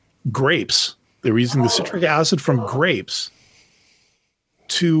grapes. They were using the citric acid from grapes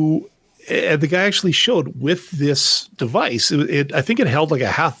to. And the guy actually showed with this device. I think it held like a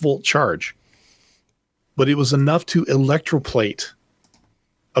 0.5 volt charge, but it was enough to electroplate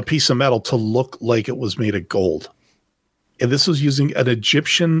a piece of metal to look like it was made of gold. And this was using an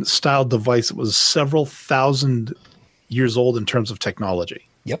Egyptian style device that was several thousand years old in terms of technology.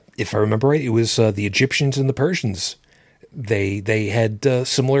 Yep. If I remember right, it was the Egyptians and the Persians. They had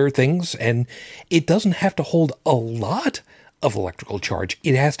similar things, and it doesn't have to hold a lot of electrical charge.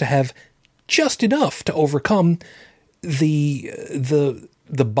 It has to have just enough to overcome the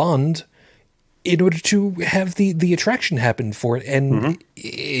bond in order to have the attraction happen for it, and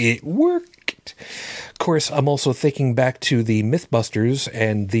it worked. Of course, I'm also thinking back to the Mythbusters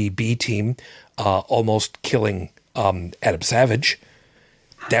and the B Team almost killing Adam Savage.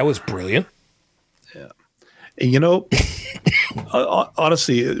 That was brilliant. Yeah. And, you know,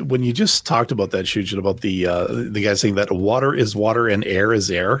 honestly, when you just talked about that, Shujin, about the guy saying that water is water and air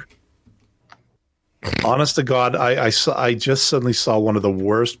is air. Honest to God, I just suddenly saw one of the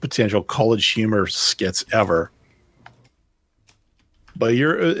worst potential college humor skits ever. By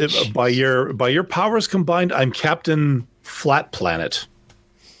your powers combined, I'm Captain Flat Planet.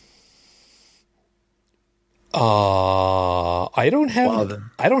 I don't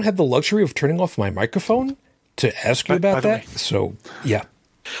have the luxury of turning off my microphone to ask you about that. So yeah,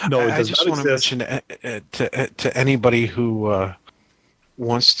 No, it I does just not want to exist. mention to anybody who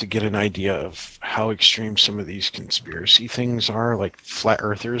wants to get an idea of how extreme some of these conspiracy things are, like flat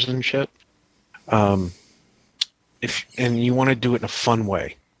earthers and shit. If you want to do it in a fun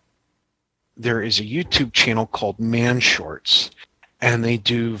way, there is a YouTube channel called Man Shorts, and they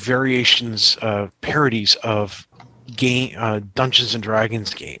do variations, parodies of Dungeons and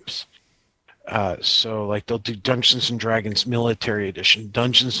Dragons games. So like they'll do Dungeons and Dragons Military Edition,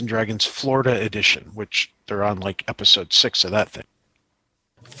 Dungeons and Dragons Florida Edition, which they're on like episode 6 of that thing.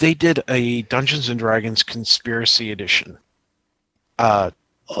 They did a Dungeons and Dragons Conspiracy Edition. Yeah.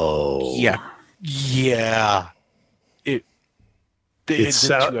 They did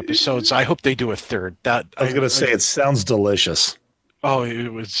 2 episodes. I hope they do a third. I was going to say, it sounds delicious. Oh,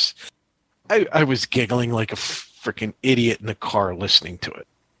 it was. I was giggling like a freaking idiot in the car listening to it.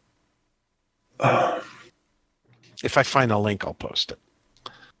 If I find a link, I'll post it.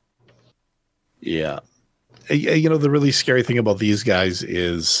 Yeah. You know, the really scary thing about these guys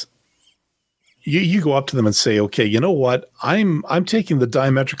is you go up to them and say, okay, you know what? I'm taking the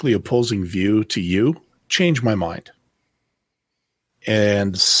diametrically opposing view to you. Change my mind.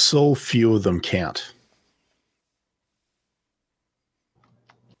 And so few of them can't.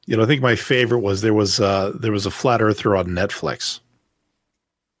 I think my favorite was there was a flat earther on Netflix,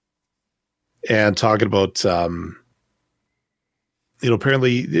 and talking about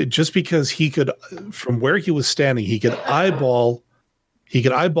apparently just because he could, from where he was standing, he could eyeball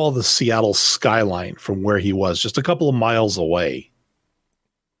the Seattle skyline from where he was, just a couple of miles away,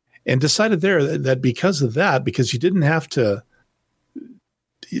 and decided there that because of that, because you didn't have to,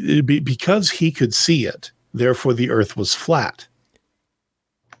 because he could see it, therefore the Earth was flat.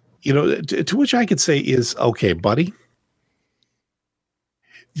 To which I could say is, okay, buddy,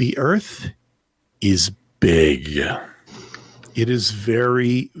 the Earth is big. It is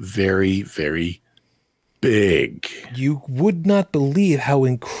very, very, very big. You would not believe how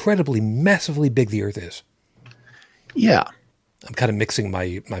incredibly, massively big the Earth is. Yeah. I'm kind of mixing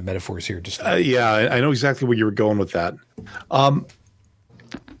my metaphors here. Just yeah, I know exactly where you were going with that.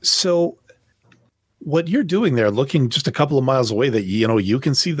 So what you're doing there, looking just a couple of miles away, that you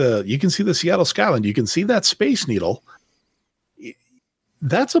can see the Seattle skyline, you can see that Space Needle.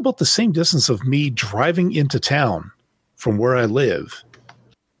 That's about the same distance of me driving into town from where I live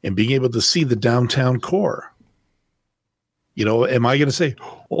and being able to see the downtown core. Am I going to say,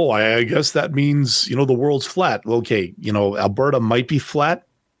 oh, I guess that means, the world's flat? Okay, Alberta might be flat,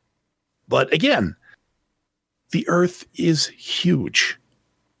 but again, the Earth is huge.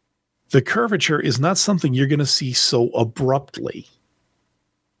 The curvature is not something you're going to see so abruptly.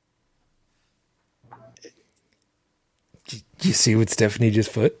 You see what Stephanie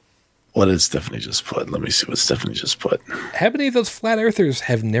just put? What did Stephanie just put? Let me see what Stephanie just put. How many of those flat earthers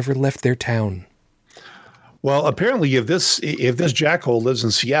have never left their town? Well, apparently, if this jackhole lives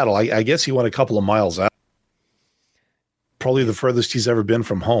in Seattle, I guess he went a couple of miles out. Probably the furthest he's ever been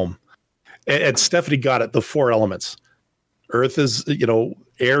from home. And Stephanie got it, the four elements. Earth is,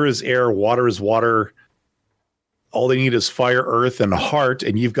 air is air, water is water. All they need is fire, earth, and heart,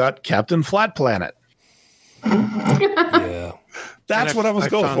 and you've got Captain Flat Planet. Yeah. That's what I was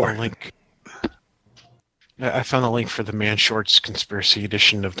going for. I found the link for the Man Shorts Conspiracy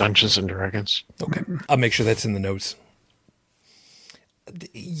Edition of Dungeons and Dragons. Okay. I'll make sure that's in the notes.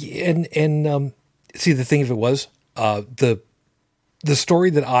 And see, the thing of it was, the story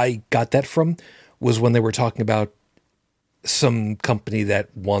that I got that from was when they were talking about some company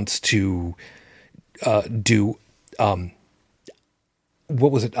that wants to do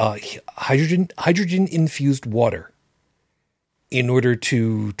what was it? Hydrogen infused water in order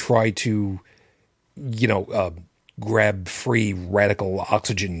to try to, grab free radical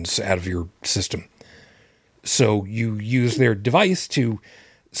oxygens out of your system. So you use their device to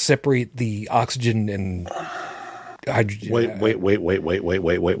separate the oxygen and hydrogen. Wait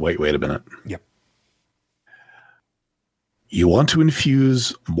a minute. Yep. You want to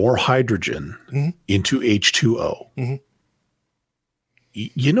infuse more hydrogen into H2O. Mm-hmm.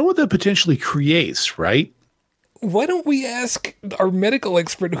 You know what that potentially creates, right? Why don't we ask our medical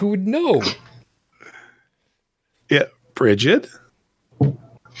expert who would know? Yeah, Bridget?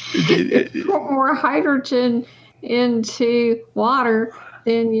 If you put more hydrogen into water,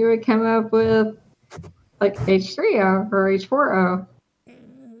 then you would come up with like H3O or H4O.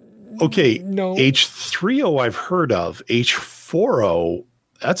 Okay, no. H3O I've heard of. H4O,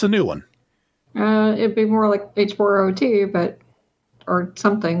 that's a new one. It'd be more like H4O2, but or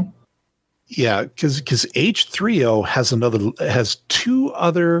something. Yeah, because H3O has two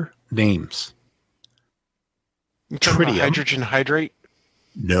other names. Tritium. Hydrogen hydrate?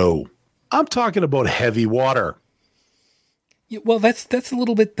 No, I'm talking about heavy water. Yeah, well, that's a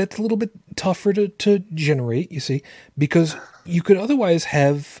little bit tougher to generate. You see, because you could otherwise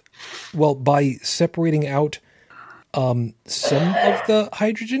have, by separating out some of the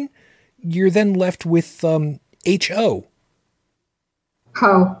hydrogen, you're then left with HO.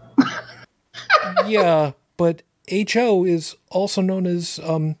 Oh. Yeah, but HO is also known as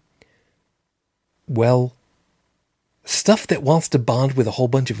stuff that wants to bond with a whole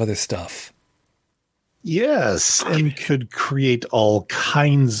bunch of other stuff. Yes, and could create all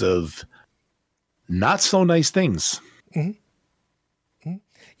kinds of not so nice things. Mm-hmm. Mm-hmm.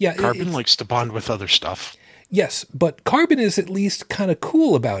 Yeah, carbon likes to bond with other stuff. Yes, but carbon is at least kind of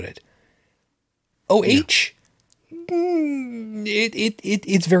cool about it. OH,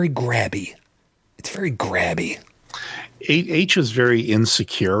 it's very grabby. It's very grabby. H is very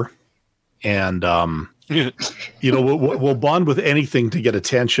insecure, and we'll bond with anything to get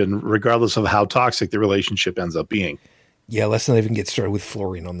attention, regardless of how toxic the relationship ends up being. Yeah, let's not even get started with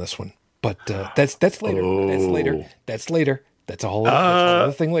fluorine on this one. But that's later. Oh. That's later. That's a whole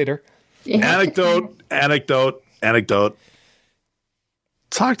other thing later. Anecdote.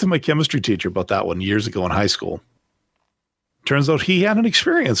 Talked to my chemistry teacher about that one years ago in high school. turns out he had an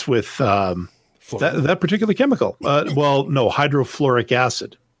experience with that particular chemical. Hydrofluoric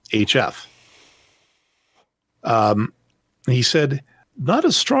acid, HF. He said, not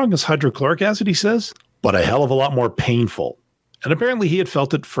as strong as hydrochloric acid, he says, but a hell of a lot more painful. And apparently he had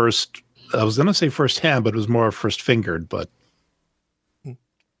felt it first. I was going to say firsthand, but it was more first fingered. But you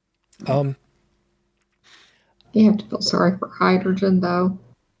have to feel sorry for hydrogen, though.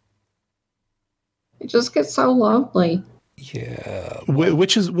 It just gets so lonely. Yeah,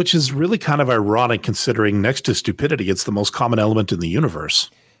 which is really kind of ironic, considering next to stupidity, it's the most common element in the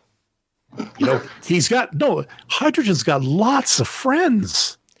universe. You know, hydrogen's got lots of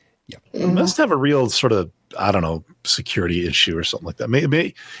friends. Yeah. It must have a real sort of, I don't know, security issue or something like that.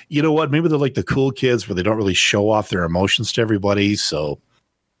 Maybe you know what? Maybe they're like the cool kids where they don't really show off their emotions to everybody. So,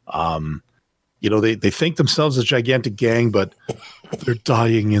 they think themselves a gigantic gang, but they're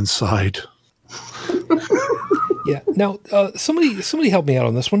dying inside. Yeah. Now, somebody help me out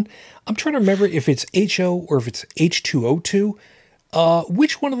on this one. I'm trying to remember if it's HO or if it's H2O2.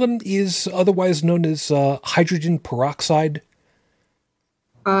 Which one of them is otherwise known as hydrogen peroxide?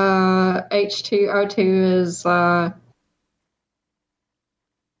 H2O2 is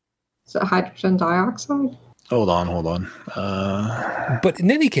it hydrogen dioxide? Hold on. But in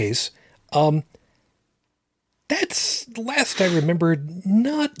any case, that's, last I remembered,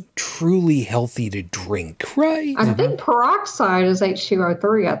 not truly healthy to drink, right? I think peroxide is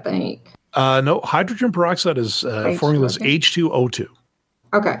H2O3, I think. No, hydrogen peroxide is formula is H2O2.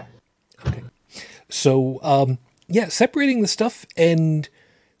 Okay. So, separating the stuff and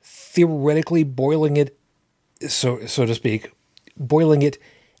theoretically boiling it, so to speak, boiling it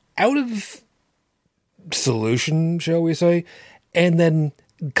out of solution, shall we say, and then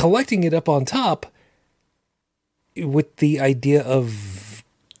collecting it up on top with the idea of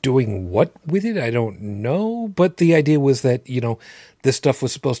doing what with it, I don't know. But the idea was that, this stuff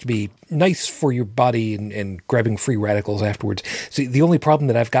was supposed to be nice for your body and grabbing free radicals afterwards. See, the only problem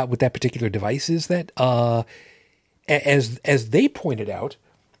that I've got with that particular device is that, as they pointed out,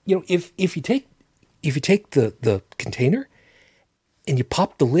 if you take the container and you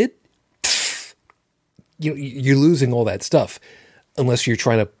pop the lid, you're losing all that stuff unless you're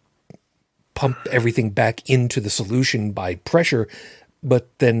trying to pump everything back into the solution by pressure. But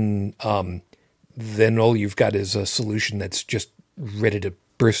then all you've got is a solution that's just ready to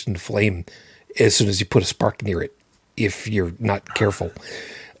burst into flame as soon as you put a spark near it, if you're not careful.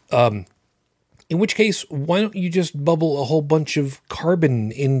 In which case, why don't you just bubble a whole bunch of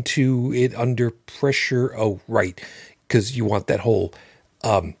carbon into it under pressure? Oh, right, because you want that whole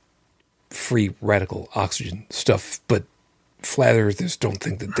free radical oxygen stuff. But flat earthers don't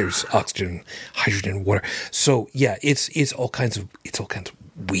think that there's oxygen, hydrogen, water. So yeah, it's all kinds of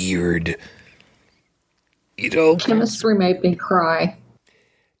weird. Chemistry made me cry.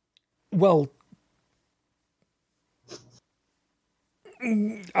 Well,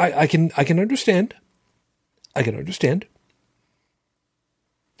 I can understand. I can understand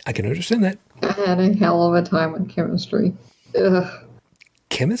that. I had a hell of a time with chemistry. Ugh.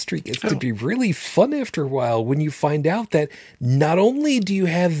 Chemistry gets to be really fun after a while when you find out that not only do you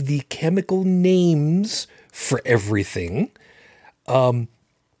have the chemical names for everything, for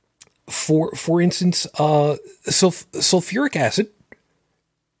instance, sulfuric acid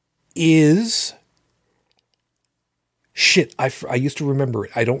is shit. I used to remember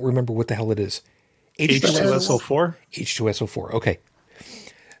it. I don't remember what the hell it is. H2SO4? H2SO4. Okay.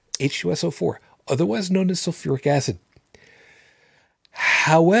 H2SO4, otherwise known as sulfuric acid.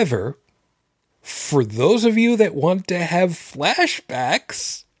 However, for those of you that want to have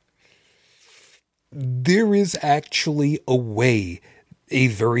flashbacks, there is actually a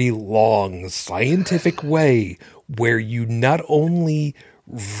very long scientific way, where you not only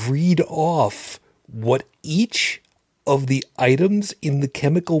read off what each of the items in the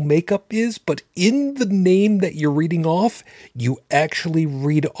chemical makeup is, but in the name that you're reading off, you actually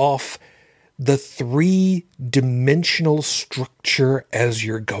read off the 3-dimensional structure as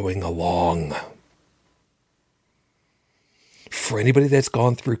you're going along. For anybody that's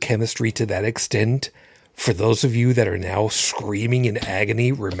gone through chemistry to that extent, for those of you that are now screaming in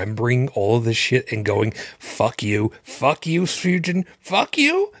agony, remembering all of this shit and going, fuck you, Fusion, fuck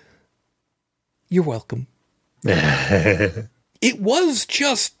you, you're welcome. It was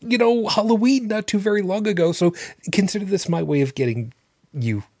just, Halloween not too very long ago, so consider this my way of getting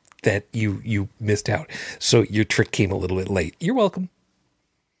you that you missed out. So your trick came a little bit late. You're welcome.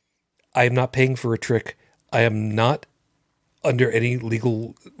 I am not paying for a trick. I am not under any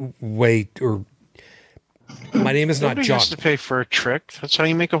legal way, or my name is not Nobody John. has to pay for a trick. That's how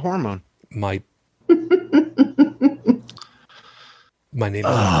you make a hormone. My name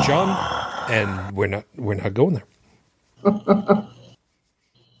is not John, and we're not going there.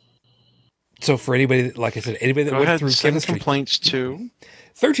 So for anybody that, like I said, anybody that Go went ahead through and send chemistry, complaints to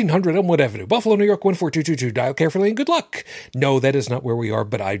 1300 Elmwood Avenue, Buffalo, New York 14222. Dial carefully and good luck. No, that is not where we are,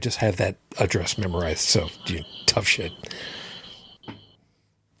 but I just have that address memorized. So tough shit.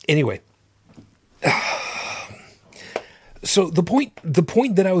 Anyway, so the point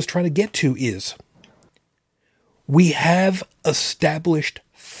that I was trying to get to is we have established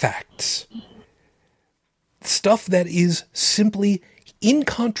facts, stuff that is simply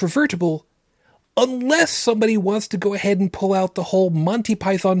incontrovertible. Unless somebody wants to go ahead and pull out the whole Monty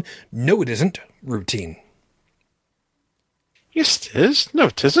Python, no it isn't, routine. yes, it is. No,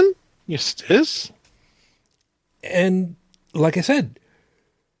 it isn't. Yes, it is. And like I said,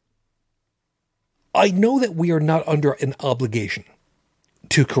 I know that we are not under an obligation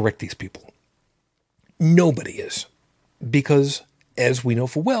to correct these people. Nobody is. Because, as we know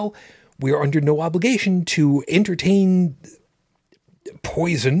full well, we are under no obligation to entertain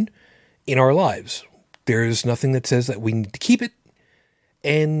poison in our lives. There's nothing that says that we need to keep it,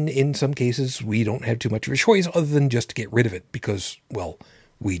 and in some cases we don't have too much of a choice other than just to get rid of it because, well,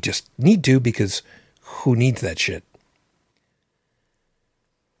 we just need to, because who needs that shit?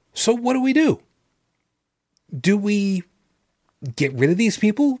 So what do? Do we get rid of these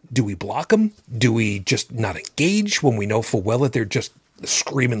people? Do we block them? Do we just not engage when we know full well that they're just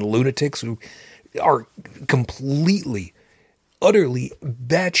screaming lunatics who are completely, utterly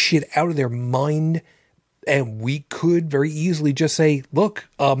batshit out of their mind, and we could very easily just say, look,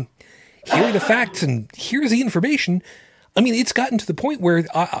 here are the facts and here's the information. I mean, it's gotten to the point where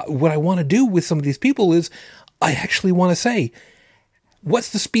what I want to do with some of these people is I actually want to say,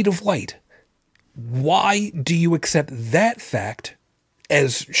 what's the speed of light? Why do you accept that fact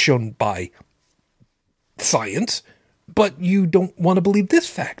as shown by science, but you don't want to believe this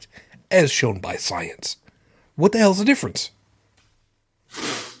fact as shown by science? What the hell's the difference?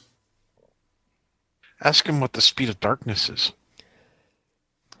 Ask him what the speed of darkness is.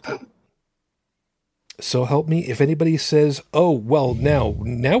 So help me, if anybody says, oh, well, now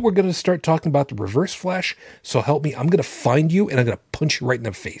we're going to start talking about the reverse flash, so help me, I'm going to find you and I'm going to punch you right in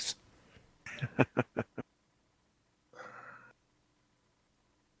the face.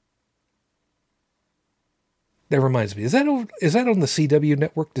 That reminds me, is that on the CW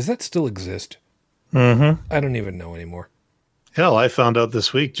network? Does that still exist? Mm-hmm. I don't even know anymore. Hell, I found out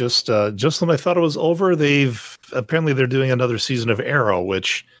this week, just when I thought it was over, they're doing another season of Arrow,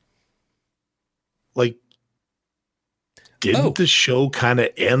 which, like, didn't the show kind of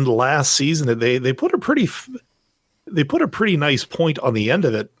end last season? They put a pretty nice point on the end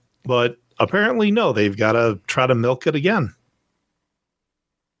of it, but apparently no, they've got to try to milk it again.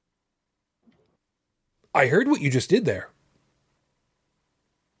 I heard what you just did there.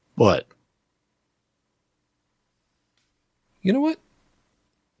 What? You know what?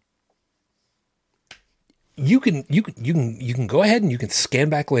 You can go ahead and you can scan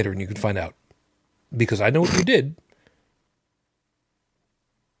back later and you can find out, because I know what you did.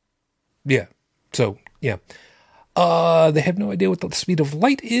 Yeah. So yeah. They have no idea what the speed of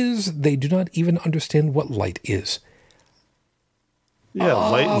light is. They do not even understand what light is. Yeah,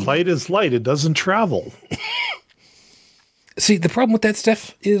 light is light. It doesn't travel. See, the problem with that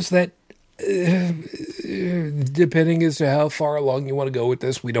stuff is that depending as to how far along you want to go with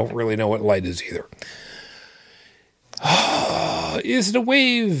this, we don't really know what light is either. Is it a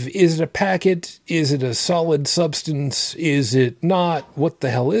wave? Is it a packet? Is it a solid substance? Is it not? What the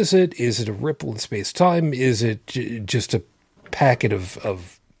hell is it? Is it a ripple in space-time? Is it just a packet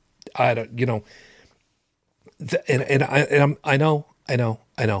of I don't, you know, I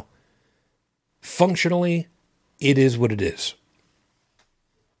know. Functionally, it is what it is.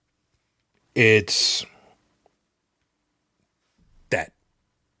 It's that.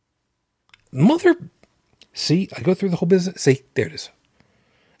 See, I go through the whole business. See, there it is.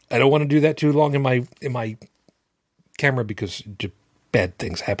 I don't want to do that too long in my camera, because bad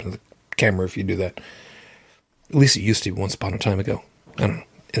things happen to the camera if you do that. At least it used to once upon a time ago. I don't know.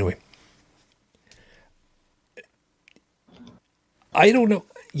 Anyway. I don't know.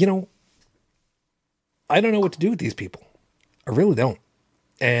 You know, I don't know what to do with these people. I really don't.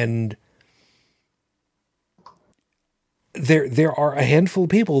 And there are a handful of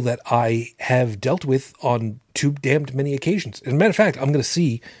people that I have dealt with on too damned many occasions. As a matter of fact, I'm going to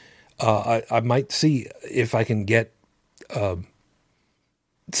see, I might see if I can get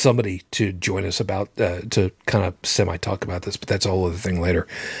somebody to join us about, to kind of semi-talk about this, but that's a whole other thing later.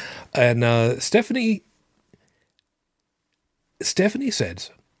 And Stephanie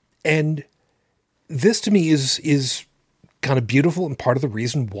says, and this to me is kind of beautiful and part of the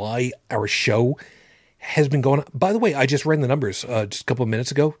reason why our show has been going on. By the way, I just ran the numbers just a couple of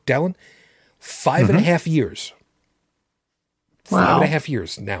minutes ago, Dallin. 5.5 years. Wow. 5.5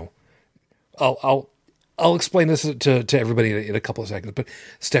 years now. I'll explain this to everybody in a couple of seconds. But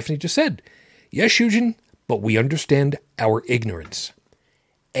Stephanie just said, yes, Shujin, but we understand our ignorance.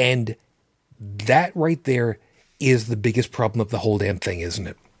 And that right there is the biggest problem of the whole damn thing, isn't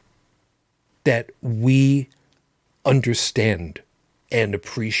it? That we understand and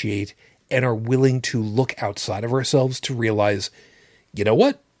appreciate and are willing to look outside of ourselves to realize, you know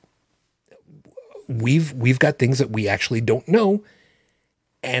what? We've got things that we actually don't know,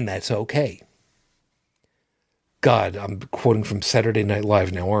 and that's okay. God, I'm quoting from Saturday Night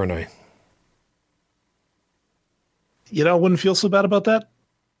Live now, aren't I? You know, I wouldn't feel so bad about that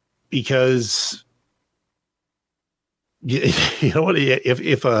because you know what?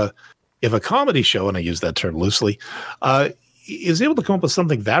 If a comedy show, and I use that term loosely, is able to come up with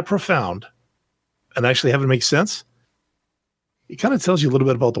something that profound and actually have it make sense, it kind of tells you a little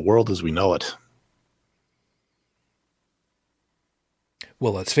bit about the world as we know it.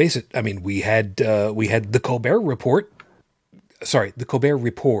 Well, let's face it. I mean, we had the Colbert Report. Sorry, the Colbert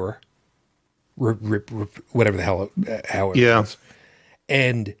Report. Whatever the hell how it was.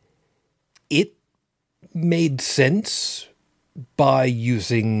 And it made sense by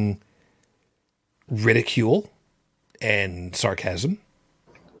using ridicule and sarcasm.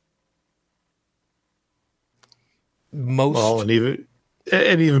 And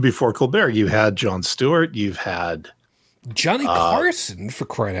even before Colbert, you had Jon Stewart, you've had Johnny Carson, for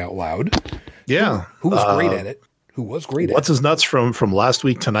crying out loud. Yeah. Who was great at it. Who was great at it. What's his nuts from last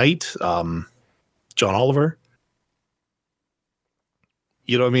week tonight? John Oliver.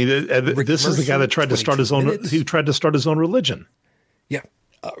 You know what I mean? This is the guy that tried to start his own. He tried to start his own religion. Yeah.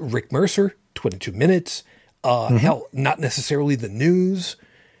 Rick Mercer, 22 minutes. Hell, not necessarily the news.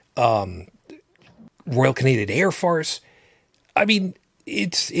 Royal Canadian Air Force. I mean,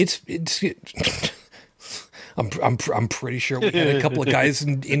 it's I'm pretty sure we had a couple of guys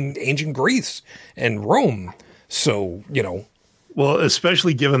in ancient Greece and Rome. So, you know. Well,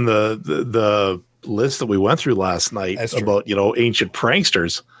 especially given the list that we went through last night about, you know, ancient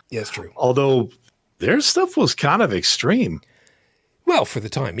pranksters. Yeah, that's true. Although their stuff was kind of extreme. Well, for the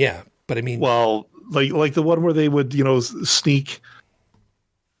time, yeah. But I mean, well, like the one where they would, you know, sneak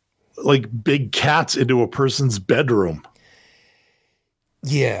like big cats into a person's bedroom.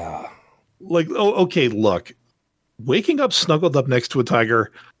 Yeah. Like, oh, okay, look, waking up snuggled up next to a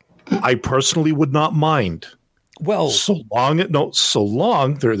tiger, I personally would not mind. Well, so long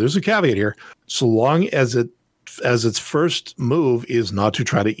there's a caveat here. So long as its first move is not to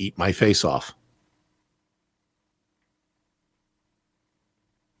try to eat my face off.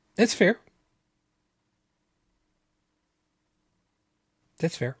 That's fair.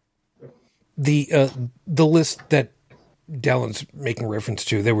 That's fair. The list that Dallin's making reference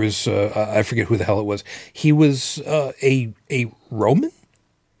to, there was I forget who the hell it was. He was a Roman?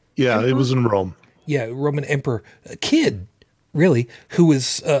 Yeah, emperor? It was in Rome. Yeah, Roman emperor, a kid, really, who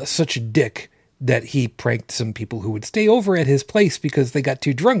was such a dick that he pranked some people who would stay over at his place because they got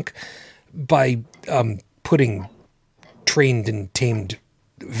too drunk by putting trained and tamed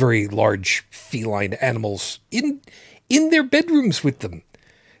very large feline animals in their bedrooms with them.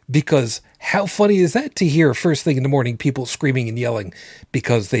 Because how funny is that to hear first thing in the morning people screaming and yelling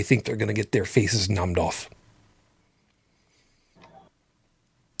because they think they're going to get their faces numbed off.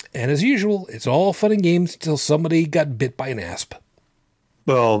 And as usual, it's all fun and games until somebody got bit by an asp.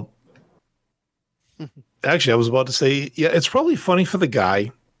 Well, actually, I was about to say, yeah, it's probably funny for the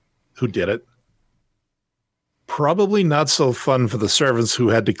guy who did it. Probably not so fun for the servants who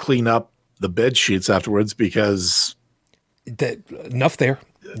had to clean up the bed sheets afterwards because... Enough there.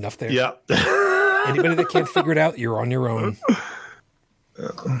 Yeah. Anybody that can't figure it out, you're on your own.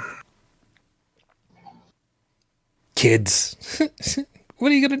 Kids.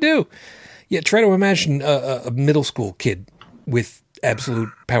 What are you going to do? Yeah, try to imagine a middle school kid with absolute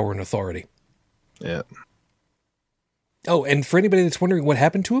power and authority. Yeah. Oh, and for anybody that's wondering what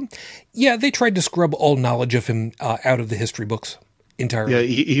happened to him, yeah, they tried to scrub all knowledge of him out of the history books entirely. Yeah,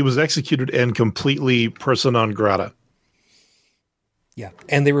 he was executed and completely persona non grata. Yeah,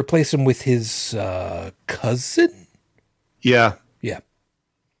 and they replaced him with his cousin? Yeah. Yeah.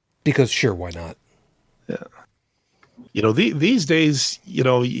 Because sure, why not? Yeah. You know, these days, you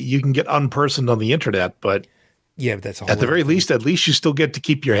know, you can get unpersoned on the internet, but yeah, but that's all. At the very least, you still get to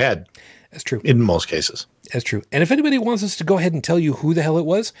keep your head. That's true. In most cases. That's true. And if anybody wants us to go ahead and tell you who the hell it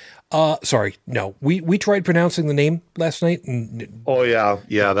was, sorry, no. We tried pronouncing the name last night. And oh, yeah.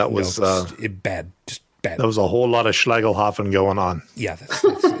 Yeah, that was... bad. Just bad. There was a whole lot of Schlegelhoffen going on. Yeah, that's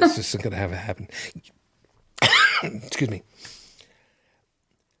just going to have it happen. Excuse me.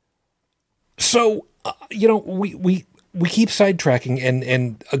 So, we keep sidetracking,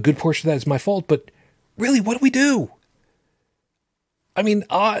 and a good portion of that is my fault, but really, what do we do? I mean,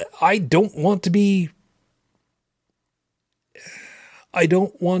 I don't want to be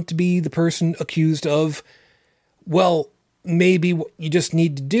the person accused of, well, maybe what you just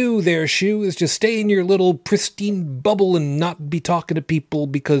need to do there, Shu, is just stay in your little pristine bubble and not be talking to people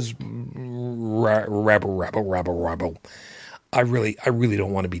because rabble. I really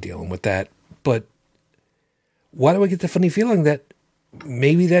don't want to be dealing with that. But why do I get the funny feeling that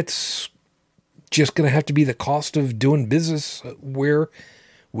maybe that's just going to have to be the cost of doing business, where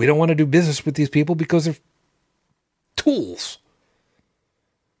we don't want to do business with these people because they're tools?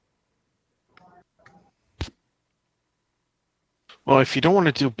 Well, if you don't want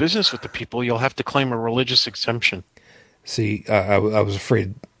to do business with the people, you'll have to claim a religious exemption. See, I was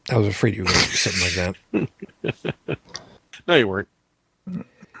afraid you were going to do something like that. No, you weren't.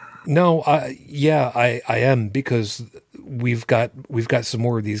 No, I am, because we've got some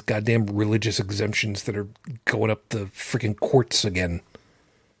more of these goddamn religious exemptions that are going up the freaking courts again.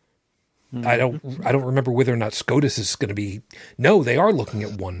 Mm-hmm. I don't remember whether or not SCOTUS is going to be. No, they are looking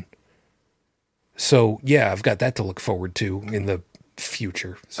at one. So yeah, I've got that to look forward to in the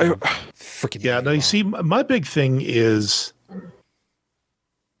future. So freaking yeah. Now you see, my big thing is,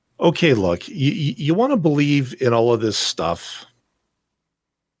 okay, look, you want to believe in all of this stuff.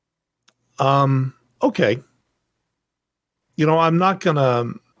 Okay. I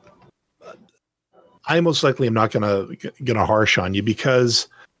most likely am not gonna harsh on you, because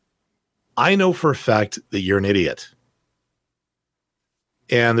I know for a fact that you're an idiot.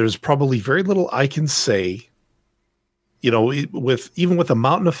 And there's probably very little I can say, with a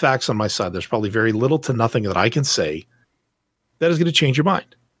mountain of facts on my side, there's probably very little to nothing that I can say that is going to change your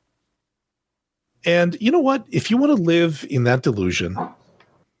mind. And you know what? If you want to live in that delusion,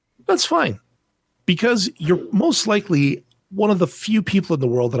 that's fine, because you're most likely one of the few people in the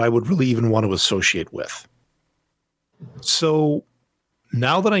world that I would really even want to associate with. So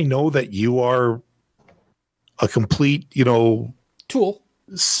now that I know that you are a complete, tool,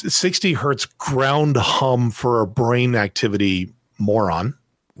 60 hertz ground hum for a brain activity moron.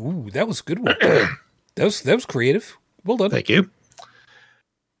 Ooh, that was a good one. that was creative. Well done. Thank you.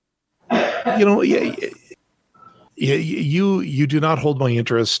 You do not hold my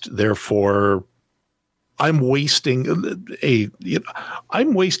interest. Therefore, I'm wasting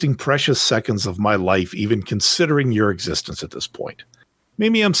precious seconds of my life, even considering your existence at this point.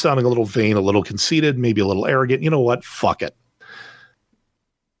 Maybe I'm sounding a little vain, a little conceited, maybe a little arrogant. You know what? Fuck it.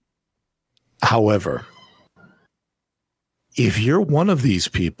 However, if you're one of these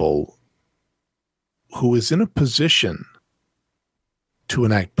people who is in a position to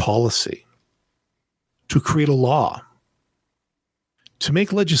enact policy, to create a law, to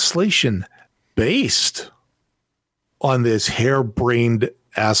make legislation based on this harebrained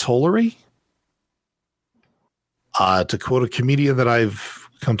assholery, to quote a comedian that I've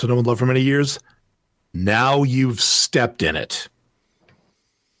come to know and love for many years, now you've stepped in it.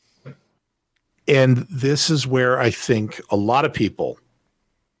 And this is where I think a lot of people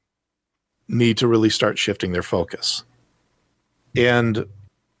need to really start shifting their focus. And,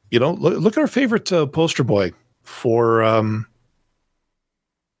 look at our favorite poster boy for,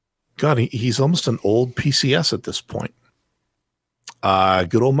 God, he's almost an old PCS at this point.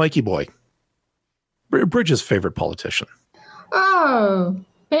 Good old Mikey boy. Bridges' favorite politician. Oh,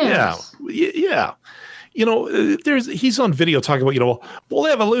 yes. Yeah. He's on video talking about, well,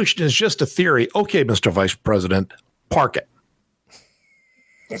 evolution is just a theory. Okay, Mr. Vice President, park it.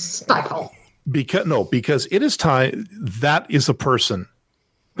 Stifle. Because it is time. That is a person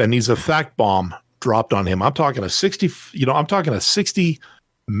that needs a fact bomb dropped on him. I'm talking a 60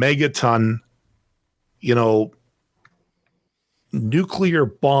 megaton, nuclear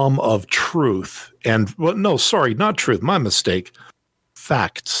bomb of truth. And no, sorry, not truth. My mistake.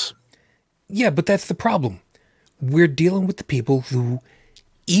 Facts. Yeah, but that's the problem. We're dealing with the people who,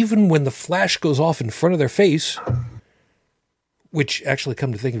 even when the flash goes off in front of their face, which actually,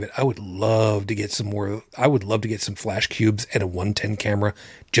 come to think of it, I would love to get some flash cubes and a 110 camera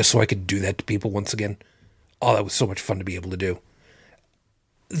just so I could do that to people once again. Oh, that was so much fun to be able to do.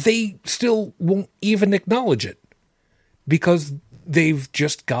 They still won't even acknowledge it because they've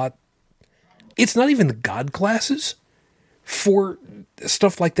just got, it's not even the God classes for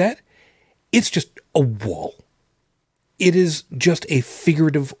stuff like that. It's just a wall. It is just a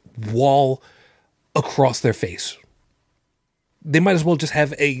figurative wall across their face. They might as well just have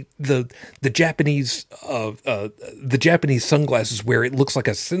the Japanese the Japanese sunglasses where it looks like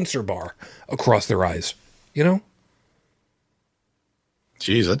a sensor bar across their eyes. You know?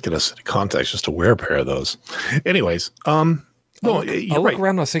 Geez, that'd get us into contacts just to wear a pair of those. Anyways, no, I'll you're look right.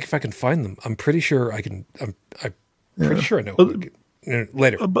 around and I'll see if I can find them. I'm pretty sure I can. I'm pretty sure I know.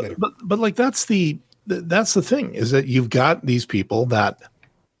 Later. But like that's the thing is that you've got these people that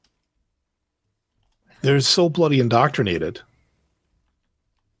they're so bloody indoctrinated.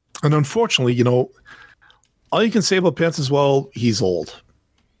 And unfortunately, you know, all you can say about Pence is, well, he's old.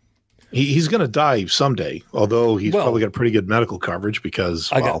 He's going to die someday, although he's probably got pretty good medical coverage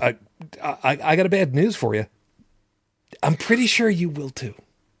because, well. I got a bad news for you. I'm pretty sure you will too.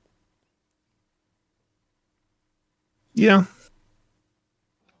 Yeah.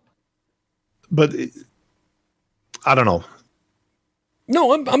 But I don't know.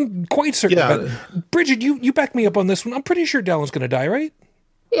 No, I'm quite certain. Yeah. About it. Bridget, you back me up on this one. I'm pretty sure Dallon's going to die, right?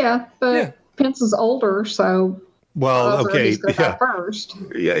 Yeah, but Pence is older, so well, okay, he's going to die first.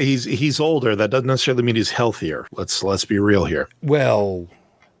 Yeah, he's older. That doesn't necessarily mean he's healthier. Let's be real here. Well,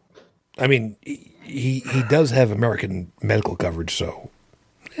 I mean, he does have American medical coverage, so.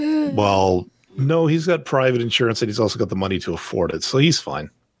 Well, no, he's got private insurance and he's also got the money to afford it, so he's fine.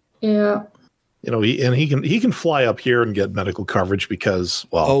 Yeah. You know, he can fly up here and get medical coverage because,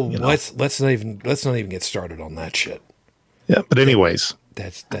 well, you know. let's not even get started on that shit. Yeah, but anyways,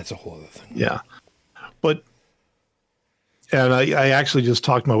 that's a whole other thing. Yeah, but and I actually just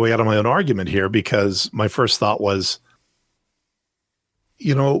talked my way out of my own argument here because my first thought was,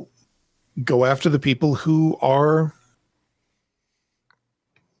 you know, go after the people who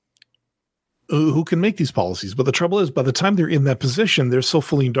can make these policies. But the trouble is, by the time they're in that position, they're so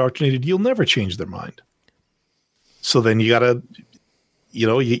fully indoctrinated, you'll never change their mind. So then you gotta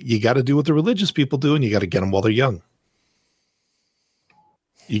do what the religious people do, and you got to get them while they're young.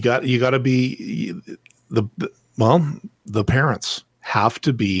 You got to be the parents have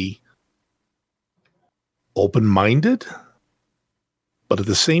to be open-minded, but at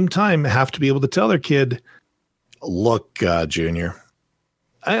the same time have to be able to tell their kid, look, Junior,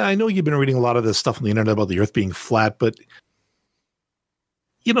 I know you've been reading a lot of this stuff on the internet about the earth being flat, but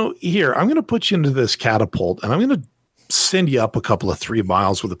you know, here, I'm going to put you into this catapult and I'm going to send you up a couple of 3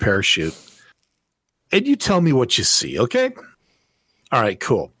 miles with a parachute and you tell me what you see. Okay. All right,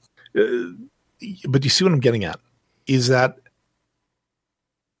 cool. But you see what I'm getting at is that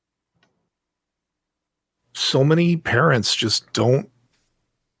so many parents just don't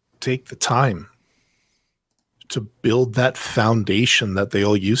take the time to build that foundation that they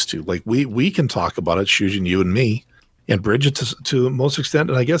all used to. Like we can talk about it, Shujin, you and me, and Bridget to most extent,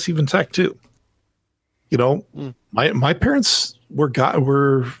 and I guess even Tech too. You know, my parents were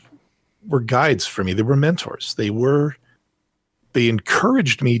guides for me. They were mentors. They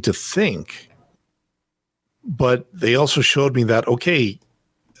encouraged me to think, but they also showed me that, okay,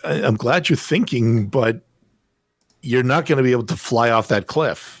 I'm glad you're thinking, but you're not going to be able to fly off that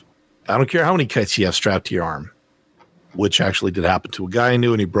cliff. I don't care how many kites you have strapped to your arm, which actually did happen to a guy I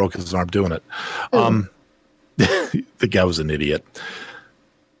knew, and he broke his arm doing it. The guy was an idiot.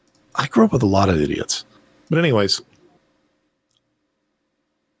 I grew up with a lot of idiots. But anyways,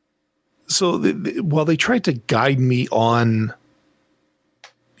 so while they tried to guide me on,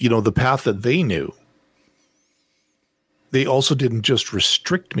 you know, the path that they knew, they also didn't just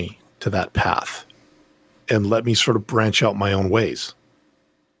restrict me to that path and let me sort of branch out my own ways.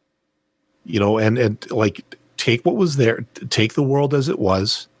 You know, and like take what was there, take the world as it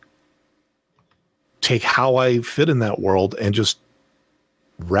was, take how I fit in that world and just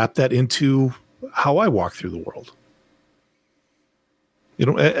wrap that into how I walk through the world. You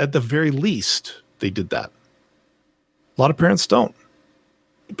know, at the very least, they did that. A lot of parents don't.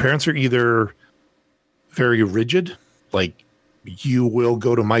 Parents are either very rigid, like, you will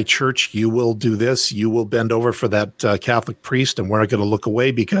go to my church, you will do this, you will bend over for that Catholic priest, and we're not going to look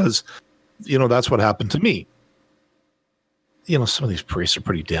away because, you know, that's what happened to me. You know, some of these priests are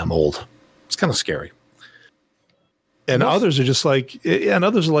pretty damn old. It's kind of scary. And others are just like,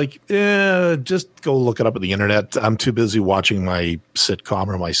 just go look it up on the internet. I'm too busy watching my sitcom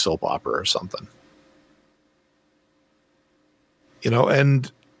or my soap opera or something. You know,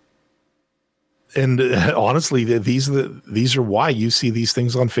 and honestly, these are why you see these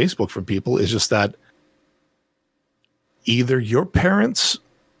things on Facebook from people, is just that either your parents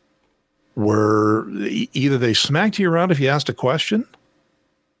either they smacked you around if you asked a question,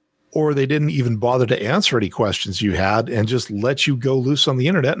 or they didn't even bother to answer any questions you had and just let you go loose on the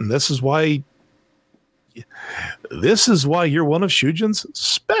internet. And this is why you're one of Shujin's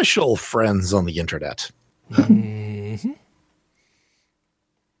special friends on the internet. Mm-hmm.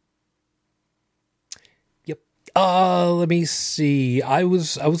 Let me see. I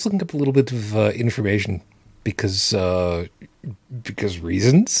was looking up a little bit of information because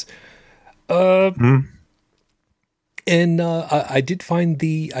reasons. And I did find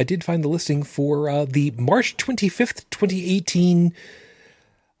the listing for the March 25th, 2018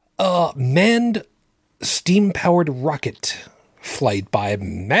 manned steam-powered rocket flight by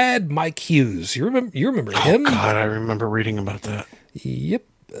Mad Mike Hughes. You remember him? Oh God, I remember reading about that. Yep.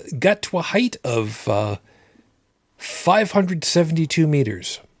 Got to a height of 572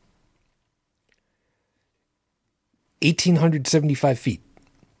 meters. 1,875 feet.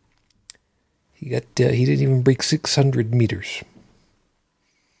 He didn't even break 600 meters.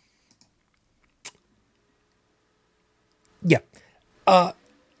 Yeah.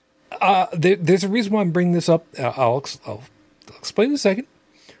 There's a reason why I'm bringing this up. I'll explain in a second.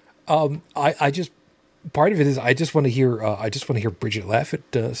 I just, part of it is I just want to hear Bridget laugh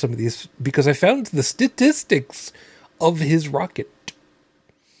at some of these, because I found the statistics of his rocket.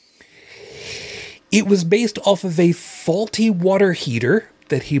 It was based off of a faulty water heater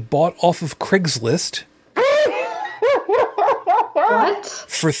that he bought off of Craigslist. What?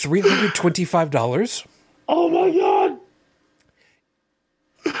 For $325. Oh my God.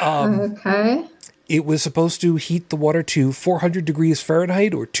 Okay. It was supposed to heat the water to 400 degrees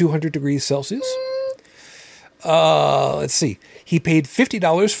Fahrenheit or 200 degrees Celsius. Let's see. He paid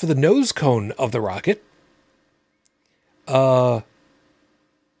 $50 for the nose cone of the rocket.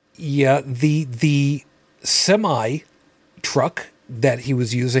 Yeah, the semi truck that he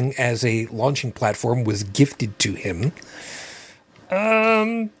was using as a launching platform was gifted to him.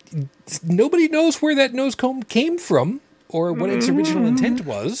 Nobody knows where that nose cone came from or what its original intent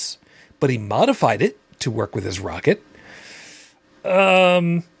was, but he modified it to work with his rocket.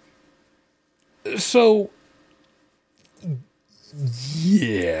 So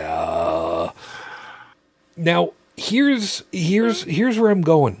yeah. Now, here's where I'm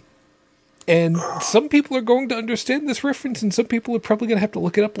going. And some people are going to understand this reference, and some people are probably going to have to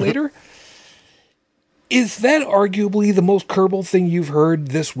look it up later. Is that arguably the most Kerbal thing you've heard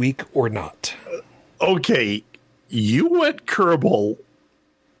this week or not? Okay, you went Kerbal.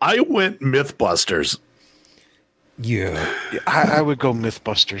 I went Mythbusters. Yeah. I would go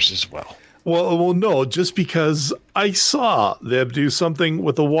Mythbusters as well. Well, no, just because I saw them do something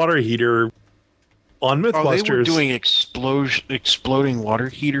with a water heater on Mythbusters. Oh, they were doing exploding water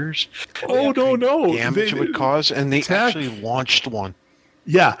heaters. Oh, no. Damage it would cause, and they actually launched one.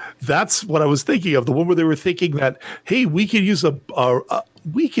 Yeah, that's what I was thinking of. The one where they were thinking that, hey, we could use a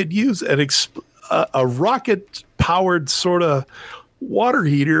rocket-powered sort of water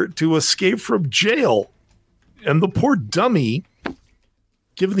heater to escape from jail. And the poor dummy,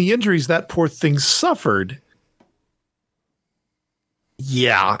 given the injuries that poor thing suffered,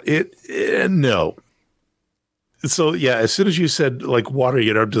 yeah, no. So, yeah, as soon as you said, like, water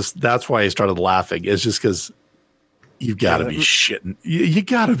heater, that's why I started laughing. It's just because you've got to be shitting. You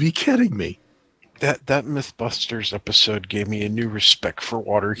got to be kidding me. That Mythbusters episode gave me a new respect for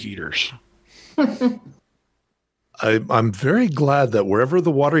water heaters. I'm very glad that wherever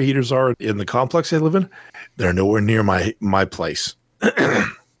the water heaters are in the complex I live in, they're nowhere near my place.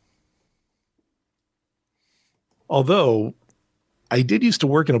 Although I did used to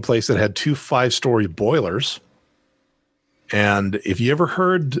work in a place that had 2 5-story boilers. And if you ever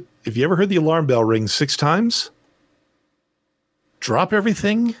heard the alarm bell ring 6 times, drop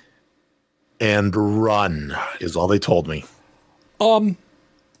everything and run is all they told me.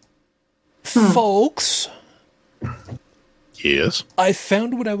 Folks. Yes. I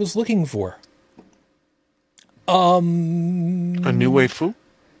found what I was looking for. A new way foo?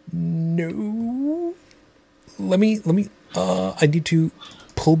 No. Let me I need to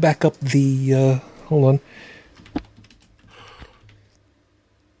pull back up the hold on.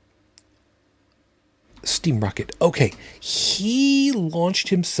 Steam rocket. Okay. He launched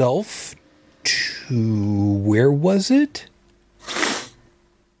himself to, where was it?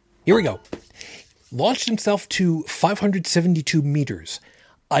 Here we go. Launched himself to 572 meters.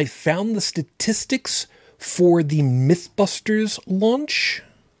 I found the statistics for the Mythbusters launch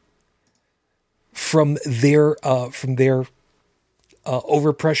from their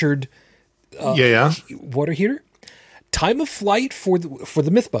overpressured water heater. Time of flight for the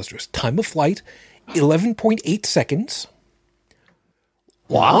Mythbusters. Time of flight 11.8 seconds.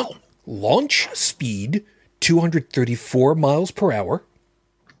 Wow. Launch speed 234 miles per hour.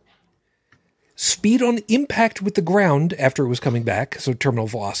 Speed on impact with the ground after it was coming back, so terminal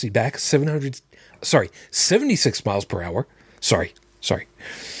velocity back, 76 miles per hour. Sorry.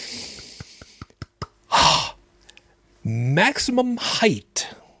 Maximum height,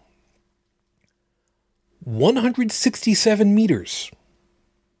 167 meters.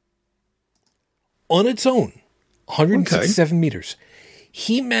 On its own, 167 meters.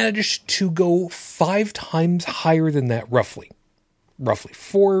 He managed to go 5 times higher than that, roughly. Roughly.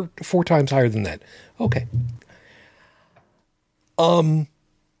 Four times higher than that. Okay.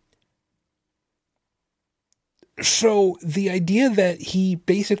 So the idea that he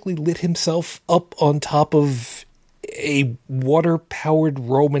basically lit himself up on top of a water-powered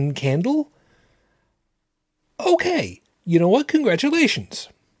Roman candle? Okay. You know what? Congratulations.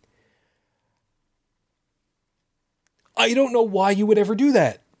 I don't know why you would ever do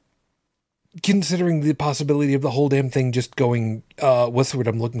that. Considering the possibility of the whole damn thing just going, what's the word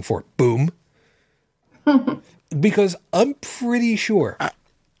I'm looking for? Boom. Because I'm pretty sure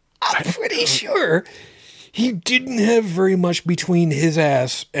he didn't have very much between his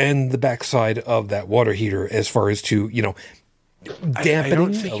ass and the backside of that water heater as far as to, dampening I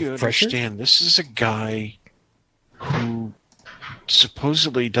don't think you pressure. understand. This is a guy who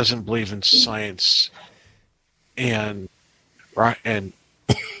supposedly doesn't believe in science and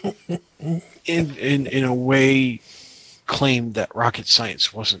in a way claimed that rocket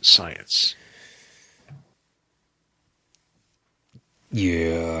science wasn't science.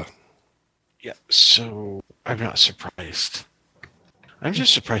 Yeah. Yeah, so I'm not surprised. I'm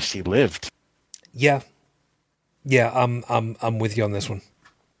just surprised he lived. Yeah. Yeah, I'm with you on this one.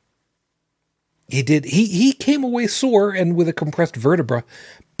 He did. He came away sore and with a compressed vertebra,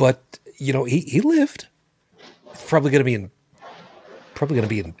 but he lived. It's probably going to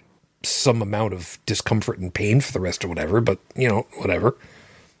be in some amount of discomfort and pain for the rest of whatever, but whatever.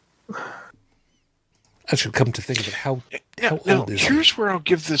 I should come to think of it. How old is he? Here's where I'll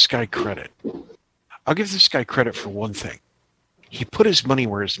give this guy credit. I'll give this guy credit for one thing. He put his money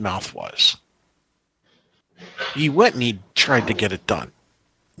where his mouth was. He went and he tried to get it done.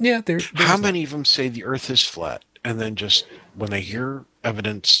 Yeah, How many of them say the earth is flat and then just, when they hear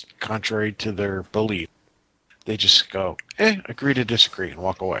evidence contrary to their belief, they just go, agree to disagree and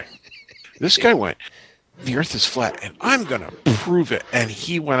walk away. This guy went, the earth is flat and I'm going to prove it. And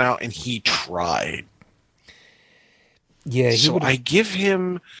he went out and he tried. Yeah, so I give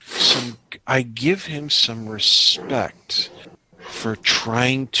him some respect for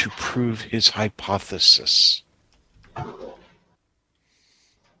trying to prove his hypothesis.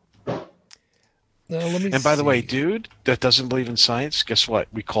 And by the way, dude that doesn't believe in science, guess what?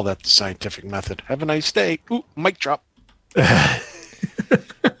 We call that the scientific method. Have a nice day. Ooh, mic drop. Yeah,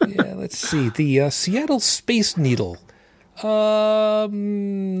 let's see. The Seattle Space Needle. Let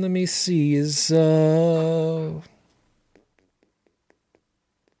me see. Is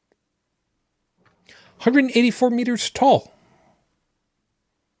 184 meters tall.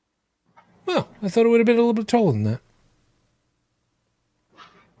 Well, I thought it would have been a little bit taller than that.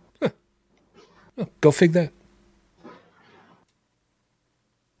 Huh. Oh, go fig that.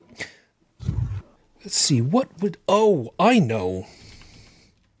 Let's see. I know.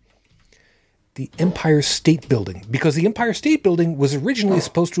 The Empire State Building. Because the Empire State Building was originally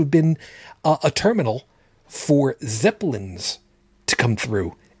supposed to have been a terminal for Zeppelins to come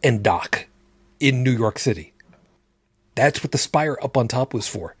through and dock in New York City. That's what the spire up on top was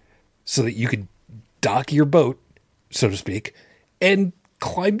for. So that you could dock your boat, so to speak, and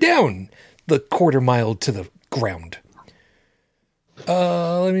climb down the quarter mile to the ground.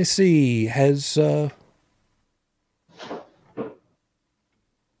 Let me see. Wait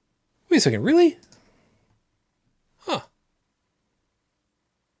a second, really? Huh.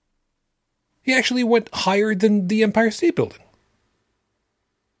 He actually went higher than the Empire State Building.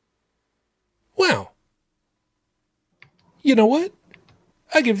 Wow. You know what?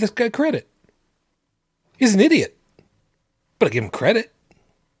 I give this guy credit. He's an idiot. But I give him credit.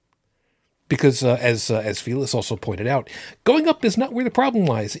 Because, as Felix also pointed out, going up is not where the problem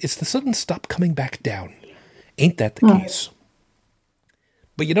lies. It's the sudden stop coming back down. Ain't that the case?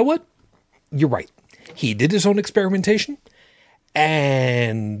 But you know what? You're right. He did his own experimentation.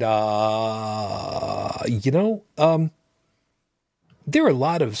 And, there are a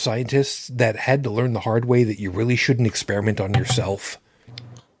lot of scientists that had to learn the hard way that you really shouldn't experiment on yourself.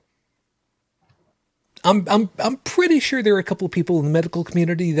 I'm pretty sure there are a couple of people in the medical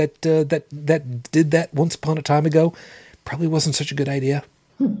community that did that once upon a time ago. Probably wasn't such a good idea.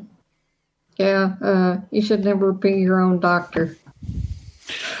 Yeah, you should never be your own doctor.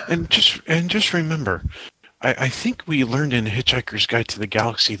 And just remember, I think we learned in Hitchhiker's Guide to the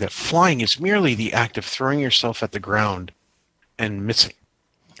Galaxy that flying is merely the act of throwing yourself at the ground and missing.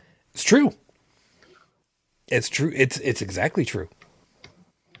 It's true. It's true. It's exactly true.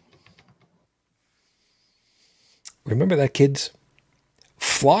 Remember that, kids?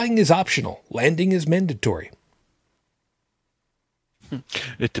 Flying is optional. Landing is mandatory.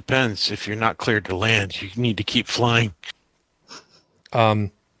 It depends. If you're not cleared to land, you need to keep flying.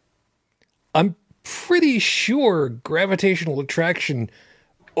 I'm pretty sure gravitational attraction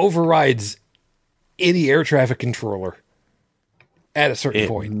overrides any air traffic controller at a certain It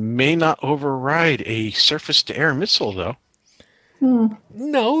point. may not override a surface-to-air missile, though.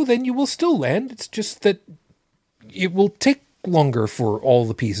 No, then you will still land. It's just that it will take longer for all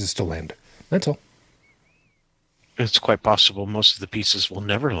the pieces to land. That's all. It's quite possible most of the pieces will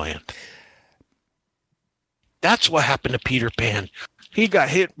never land. That's what happened to Peter Pan. He got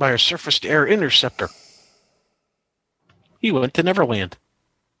hit by a surface-to-air interceptor. He went to Neverland.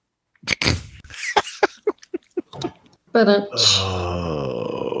 But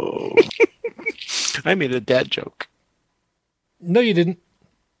Oh. I made a dad joke No, you didn't.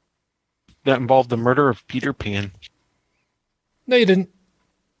 that involved the murder of Peter Pan. No, you didn't.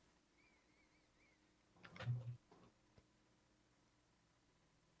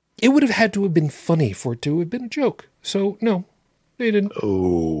 It would have had to have been funny for it to have been a joke. So, no, you didn't.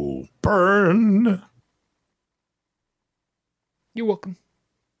 Oh, burn. You're welcome.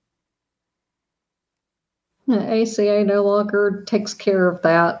 ACA no longer takes care of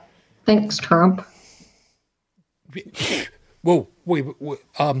that. Thanks, Trump. Whoa, wait,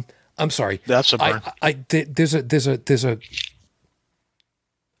 I'm sorry. That's a burn. There's a.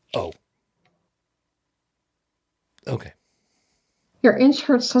 Oh. Okay. Your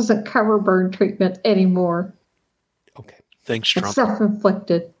insurance doesn't cover burn treatment anymore. Okay. Thanks, It's Trump.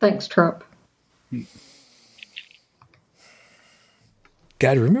 self-inflicted. Thanks, Trump.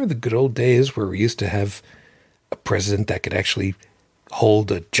 God, remember the good old days where we used to have a president that could actually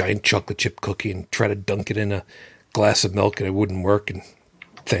hold a giant chocolate chip cookie and try to dunk it in a glass of milk and it wouldn't work? And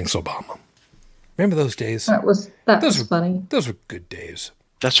thanks, Obama. Remember those days? That was Those funny. Those were good days.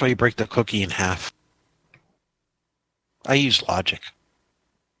 That's why you break the cookie in half. I use logic.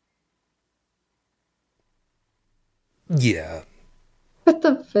 Yeah. But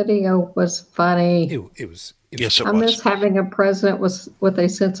the video was funny. It was. Yes, it I was. miss having a president with a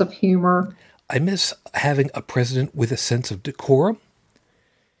sense of humor. I miss having a president with a sense of decorum.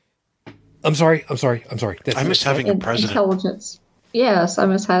 I'm sorry. That's, I miss having a And president. intelligence. Yes, I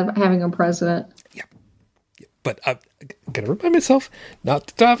miss having a president. But I'm going to remind myself, not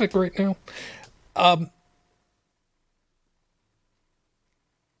the topic right now.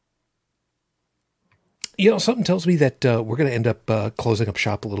 Something tells me that we're going to end up closing up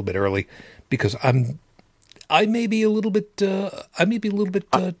shop a little bit early because I may be a little bit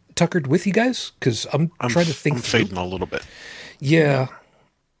tuckered with you guys because I'm trying to think. I'm through. fading a little bit. Yeah.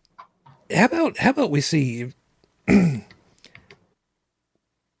 How about we see? Is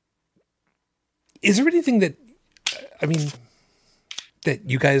there anything that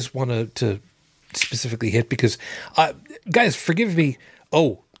you guys want to specifically hit? Because guys, forgive me.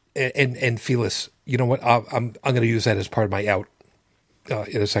 Oh, and Felis, you know what? I'm going to use that as part of my out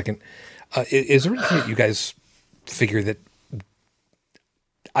in a second. Is there anything that you guys figure that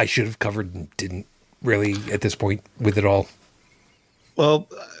I should have covered and didn't really at this point with it all? Well,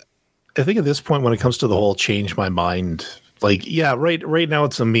 I think at this point, when it comes to the whole change my mind, like, yeah, right now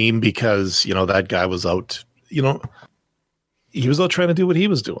it's a meme because, that guy was out, he was out trying to do what he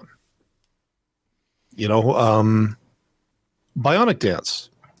was doing. Bionic Dance.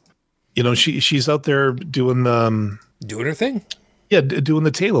 She's out there doing Doing her thing. yeah, doing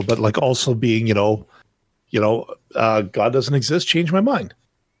the table, but like also being, God doesn't exist, change my mind.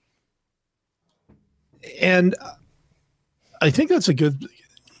 And I think that's a good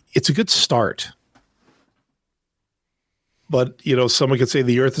start. But, someone could say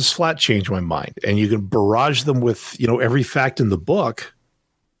the earth is flat, change my mind. And you can barrage them with, every fact in the book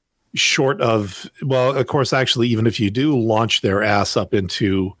short of, well, of course, actually, even if you do launch their ass up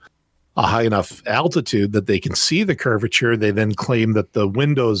into a high enough altitude that they can see the curvature, they then claim that the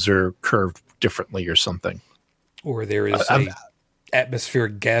windows are curved differently or something. Or there is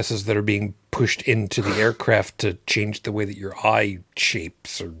atmospheric gases that are being pushed into the aircraft to change the way that your eye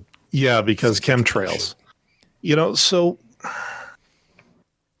shapes. Or Yeah, because chemtrails. So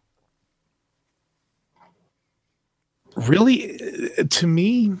really, to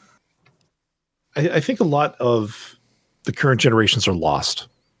me, I think a lot of the current generations are lost.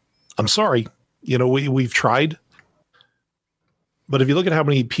 I'm sorry. We've tried. But if you look at how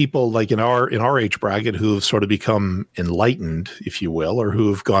many people like in our age bracket who have sort of become enlightened, if you will, or who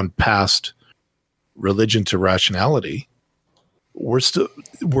have gone past religion to rationality,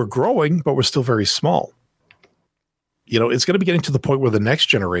 we're growing, but we're still very small. It's going to be getting to the point where the next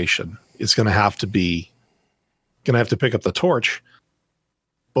generation is going to have to pick up the torch.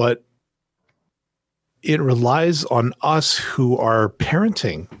 But it relies on us who are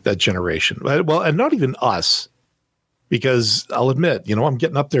parenting that generation. Well, and not even us, because I'll admit, I'm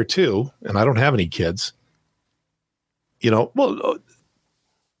getting up there too, and I don't have any kids.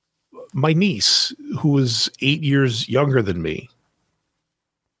 My niece, who is 8 years younger than me,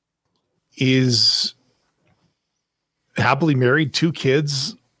 is happily married, 2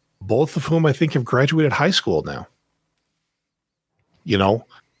 kids, both of whom I think have graduated high school now.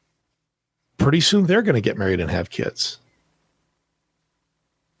 Pretty soon they're going to get married and have kids.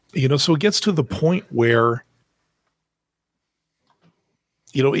 So it gets to the point where,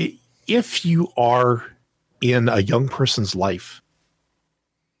 if you are in a young person's life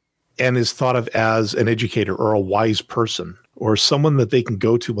and is thought of as an educator or a wise person or someone that they can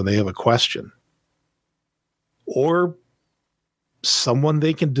go to when they have a question, or someone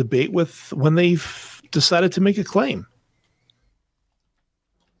they can debate with when they've decided to make a claim,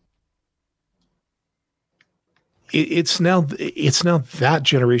 it's now that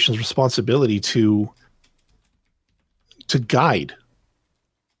generation's responsibility to guide.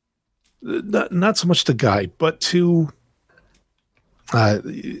 Not so much to guide, but to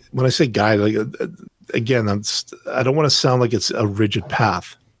when I say guide, again, I don't want to sound like it's a rigid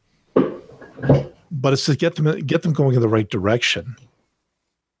path, but it's to get them going in the right direction.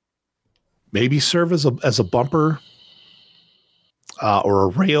 Maybe serve as a bumper or a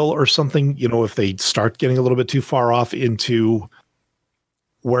rail or something. If they start getting a little bit too far off into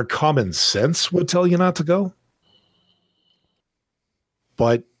where common sense would tell you not to go,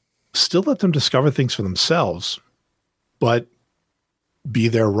 but still let them discover things for themselves, but be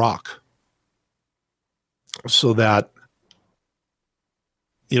their rock. So that,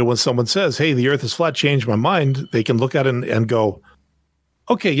 when someone says, hey, the earth is flat, change my mind, they can look at it and go,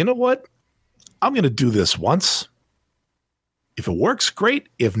 okay, you know what? I'm going to do this once. If it works, great.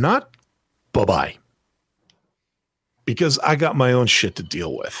 If not, bye-bye. Because I got my own shit to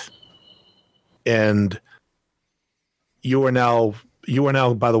deal with. And you are now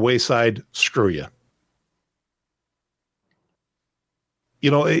by the wayside. Screw you.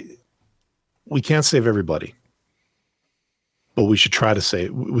 We can't save everybody, but we should try to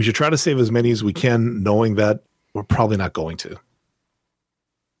save as many as we can, knowing that we're probably not going to.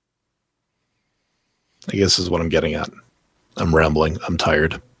 I guess is what I'm getting at. I'm rambling. I'm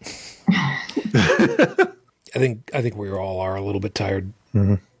tired. I think we all are a little bit tired.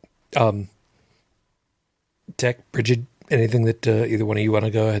 Mm-hmm. Tech, Bridget, anything that either one of you want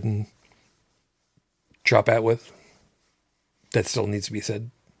to go ahead and drop out with that still needs to be said?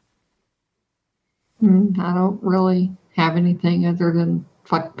 I don't really have anything other than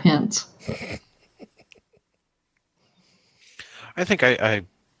fuck Pence. I think I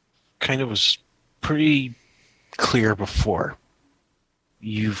kind of was pretty clear before.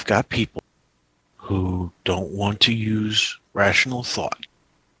 You've got people who don't want to use rational thought.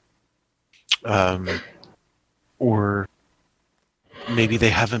 Or maybe they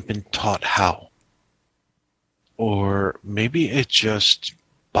haven't been taught how. Or maybe it just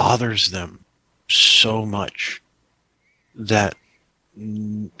bothers them so much that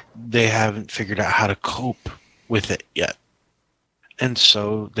they haven't figured out how to cope with it yet. And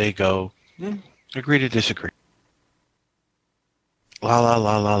so they go, agree to disagree. La, la,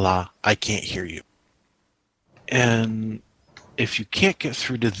 la, la, la, I can't hear you. And if you can't get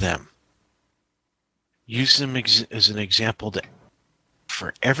through to them, use them as an example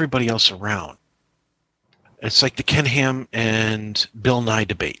for everybody else around. It's like the Ken Ham and Bill Nye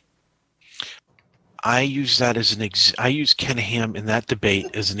debate. I use that as I use Ken Ham in that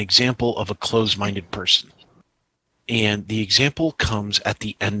debate as an example of a closed-minded person. And the example comes at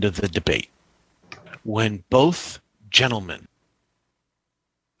the end of the debate. When both gentlemen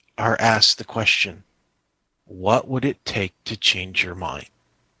are asked the question, what would it take to change your mind?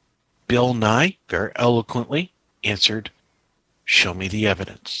 Bill Nye very eloquently answered, show me the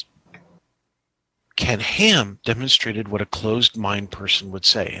evidence. Ken Ham demonstrated what a closed-mind person would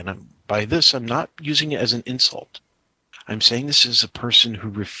say. And by this, I'm not using it as an insult. I'm saying this is a person who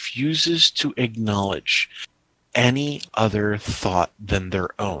refuses to acknowledge any other thought than their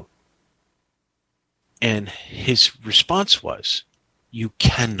own. And his response was, you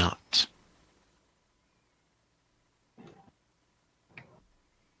cannot.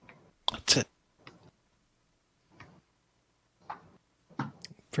 That's it.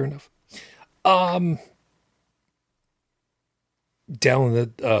 Fair enough. Dallin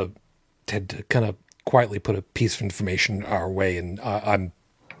had to kind of quietly put a piece of information our way, and I'm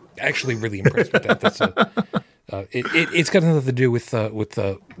actually really impressed with that. That's it's got nothing to do with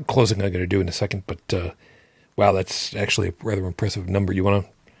the closing I'm going to do in a second, but wow, that's actually a rather impressive number. You want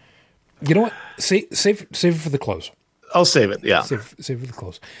to You know what? Save it for the close. I'll save it. Yeah. Save it for the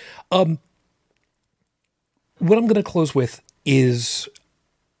close. What I'm going to close with is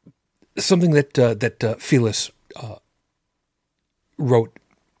something that Phyllis wrote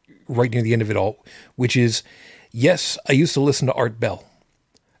right near the end of it all, which is, yes, I used to listen to Art Bell.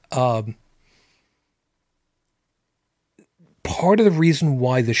 Part of the reason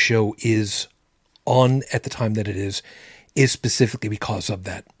why the show is on at the time that it is specifically because of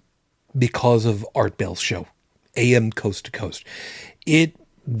that, because of Art Bell's show, AM Coast to Coast. It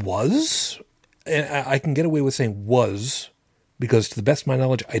was, and I can get away with saying was, because to the best of my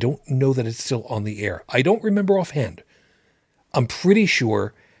knowledge, I don't know that it's still on the air. I don't remember offhand. I'm pretty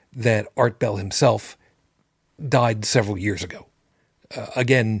sure that Art Bell himself died several years ago.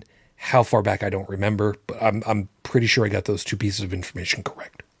 Again, how far back I don't remember, but I'm pretty sure I got those two pieces of information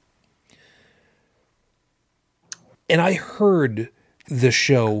correct. And I heard the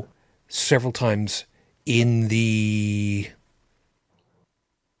show several times in the...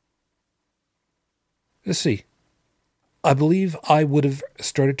 Let's see. I believe I would have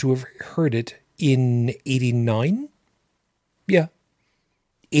started to have heard it in 89? Yeah.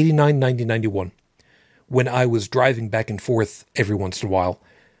 89, 90, 91. When I was driving back and forth every once in a while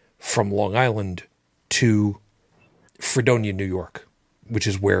from Long Island to Fredonia, New York, which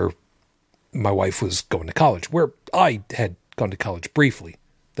is where my wife was going to college, where I had gone to college briefly,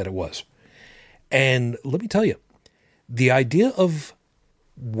 that it was. And let me tell you, the idea of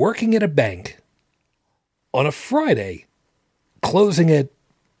working at a bank on a Friday, closing at,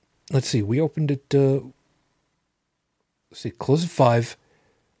 let's see, we opened at, close at 5,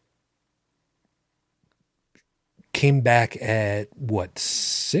 came back at,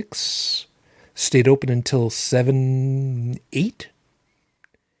 6? Stayed open until 7, 8?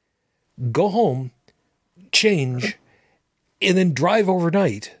 Go home, change, and then drive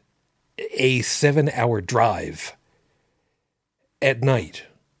overnight. A 7-hour drive at night,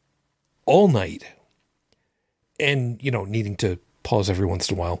 all night. And, needing to pause every once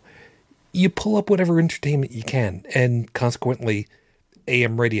in a while. You pull up whatever entertainment you can. And consequently,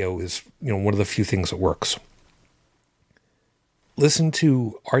 AM radio is, one of the few things that works. Listen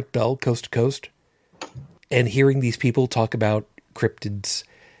to Art Bell, Coast to Coast, and hearing these people talk about cryptids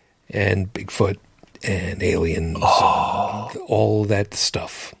and Bigfoot and aliens and all that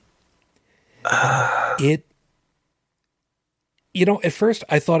stuff. At first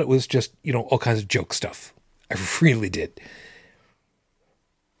I thought it was just, all kinds of joke stuff. I really did.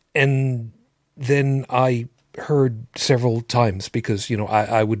 And then I heard several times because,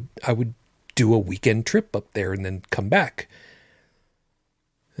 I would do a weekend trip up there and then come back.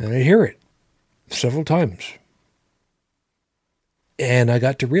 And I hear it several times. And I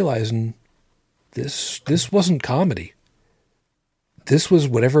got to realizing this wasn't comedy. This was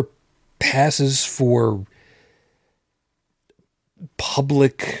whatever passes for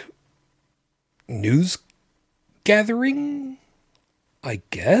public news gathering, I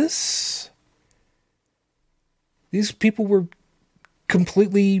guess. These people were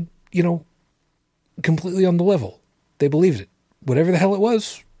completely on the level. They believed it. Whatever the hell it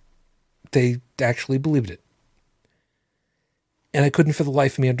was, they actually believed it. And I couldn't for the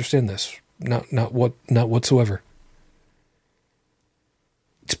life of me understand this. Not whatsoever.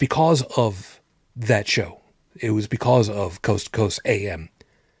 It's because of that show. It was because of Coast to Coast AM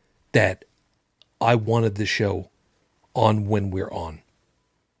that I wanted the show on when we're on.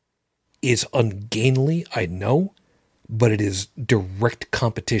 It's ungainly, I know, but it is direct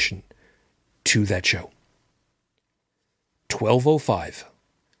competition to that show. 12:05,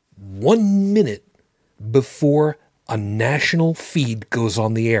 1 minute before a national feed goes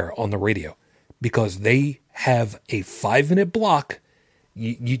on the air on the radio, because they have a 5-minute block.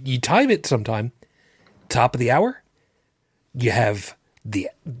 You time it sometime. Top of the hour, you have the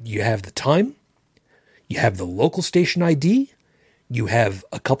time, you have the local station ID, you have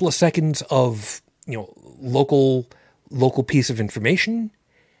a couple of seconds of local piece of information,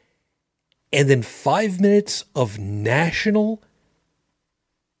 and then 5 minutes of national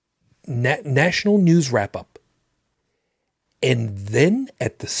news wrap up. And then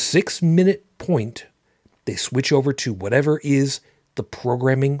at the 6-minute point, they switch over to whatever is the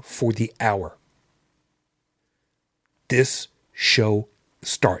programming for the hour. This show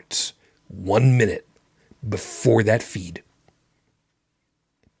starts 1 minute before that feed.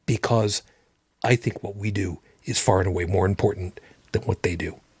 Because I think what we do is far and away more important than what they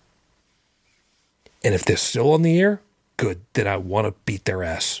do. And if they're still on the air, good. Then I want to beat their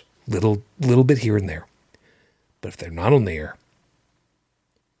ass. Little bit here and there. But if they're not on the air,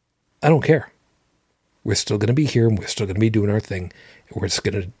 I don't care. We're still going to be here and we're still going to be doing our thing. And we're just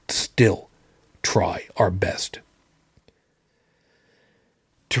going to still try our best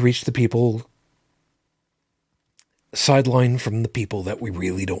to reach the people sidelined from the people that we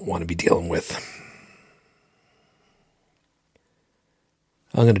really don't want to be dealing with.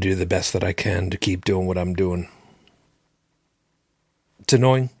 I'm going to do the best that I can to keep doing what I'm doing. It's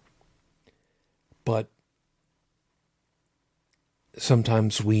annoying, but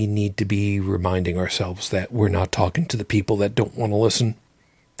sometimes we need to be reminding ourselves that we're not talking to the people that don't want to listen,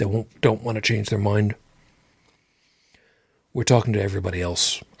 that don't want to change their mind. We're talking to everybody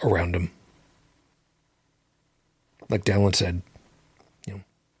else around them. Like Dallin said,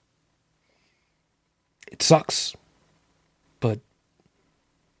 it sucks, but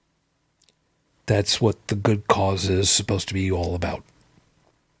that's what the good cause is supposed to be all about.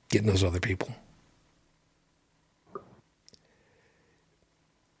 Getting those other people.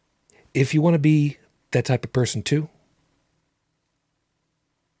 If you want to be that type of person too,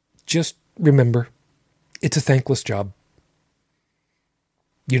 just remember, it's a thankless job.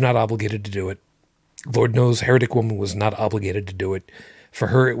 You're not obligated to do it. Lord knows Heretic Woman was not obligated to do it. For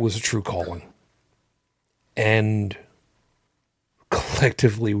her, it was a true calling. And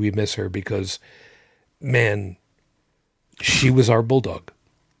collectively, we miss her because, man, she was our bulldog.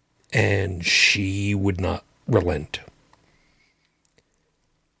 And she would not relent.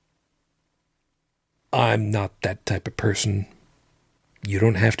 I'm not that type of person. You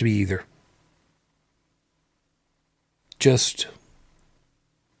don't have to be either. Just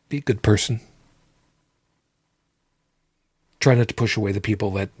be a good person. Try not to push away the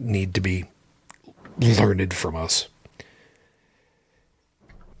people that need to be learned from us.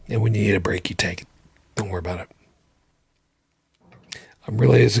 And when you need a break, you take it. Don't worry about it. I'm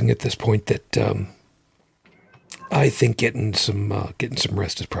realizing at this point that I think getting some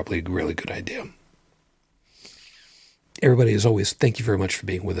rest is probably a really good idea. Everybody, as always, thank you very much for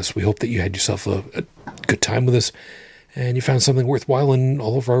being with us. We hope that you had yourself a good time with us and you found something worthwhile in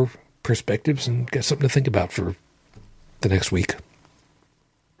all of our perspectives and got something to think about for the next week.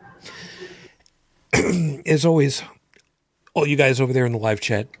 As always, all you guys over there in the live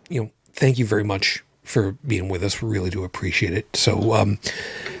chat, thank you very much for being with us. We really do appreciate it. So,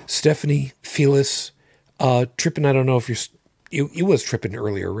 Stephanie, Felis, Trippin', I don't know if you was Trippin'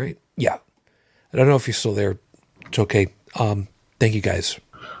 earlier, right? Yeah. I don't know if you're still there. It's okay. Thank you guys.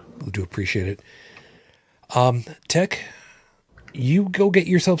 We do appreciate it. Tech, you go get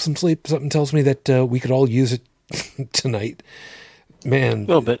yourself some sleep. Something tells me that we could all use it tonight. Man. A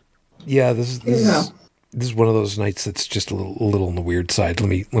little bit. Yeah, this is one of those nights that's just a little on the weird side. Let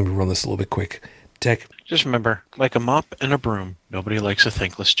me run this a little bit quick. Tech. Just remember, like a mop and a broom, nobody likes a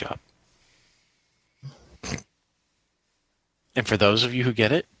thankless job. And for those of you who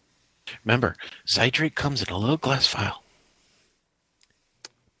get it, remember, Zydrate comes in a little glass vial.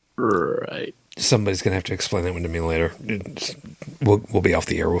 Right. Somebody's going to have to explain that one to me later. We'll be off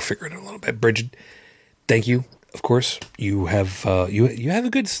the air. We'll figure it out a little bit. Bridget, thank you. Of course, you have you have a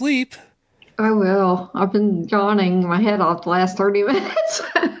good sleep. I will. I've been yawning my head off the last 30 minutes.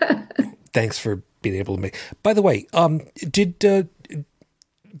 Thanks for being able to make. By the way, did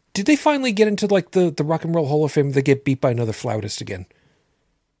they finally get into like the Rock and Roll Hall of Fame? They get beat by another flautist again.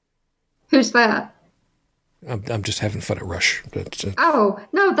 Who's that? I'm just having fun at Rush. Oh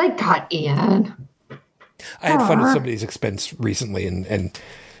no, they got in. I had fun at somebody's expense recently, and it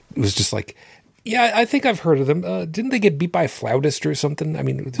was just like, yeah, I think I've heard of them. Didn't they get beat by a flautist or something? I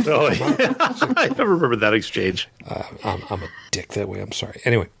mean, I never remember that exchange. I'm a dick that way. I'm sorry.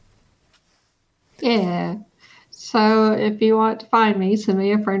 Anyway. Yeah. So if you want to find me, send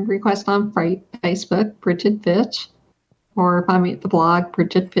me a friend request on Facebook, Bridget Fitch, or find me at the blog,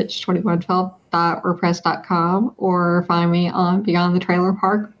 bridgetfitch2112.wordpress.com, or find me on Beyond the Trailer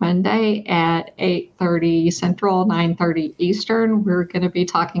Park Monday at 8:30 Central, 9:30 Eastern. We're going to be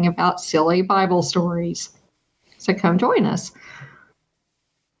talking about silly Bible stories. So come join us.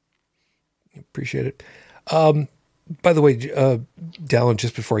 Appreciate it. By the way, Dallin,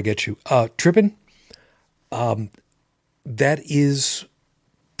 just before I get you, Trippin', that is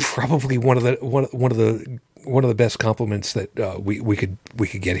probably one of the best compliments that we could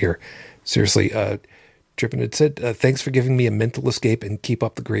get here. Seriously, Trippin' had said, "Thanks for giving me a mental escape and keep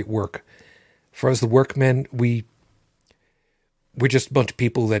up the great work." For us, the workmen, we're just a bunch of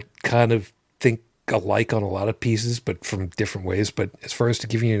people that kind of think alike on a lot of pieces, but from different ways. But as far as to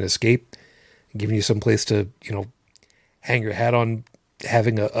giving you an escape, giving you some place to hang your hat on,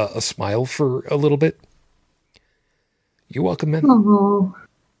 having a smile for a little bit, you're welcome, man. Oh.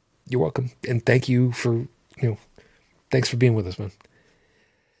 You're welcome, and thank you for thanks for being with us, man.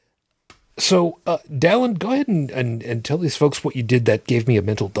 So, Dallin, go ahead and tell these folks what you did that gave me a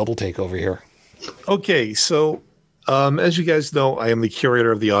mental double take over here. Okay, so as you guys know, I am the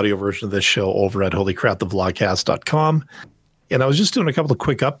curator of the audio version of this show over at holycrapthevlogcast.com. And I was just doing a couple of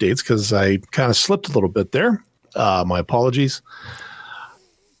quick updates because I kind of slipped a little bit there. My apologies.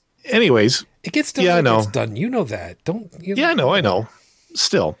 Anyways. It gets done. Yeah, I know. It's done. You know that. Don't you know? Yeah, I know.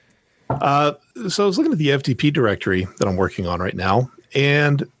 Still. So I was looking at the FTP directory that I'm working on right now,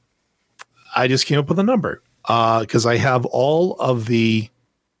 and I just came up with a number because I have all of the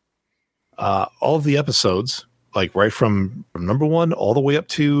episodes, like right from number 1 all the way up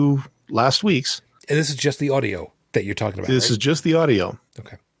to last week's. And this is just the audio that you're talking about. This is just the audio.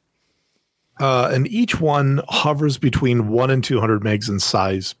 Okay. And each one hovers between 1 and 200 megs in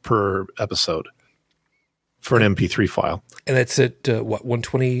size per episode for an MP3 file. And that's at what,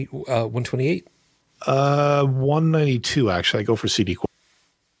 120, 128? 192, actually. I go for CD.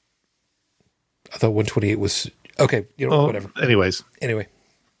 I thought 128 was okay. Whatever. Anyways,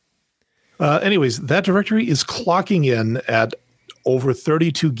 that directory is clocking in at over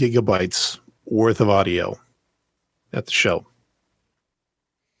 32 gigabytes worth of audio at the show.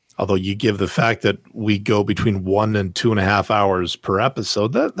 Although you give the fact that we go between 1 and 2.5 hours per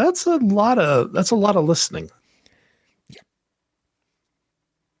episode, that's a lot of listening. Yeah.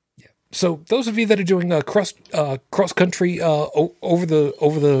 So those of you that are doing cross country over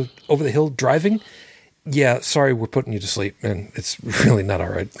the hill driving, yeah, sorry, we're putting you to sleep, and it's really not all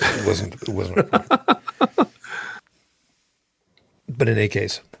right. It wasn't. But in any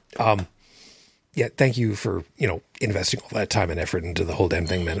case, yeah, thank you for, investing all that time and effort into the whole damn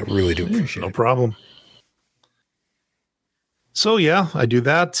thing, man. I really do appreciate it. No problem. So, yeah, I do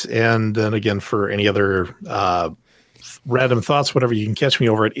that. And then again, for any other random thoughts, whatever, you can catch me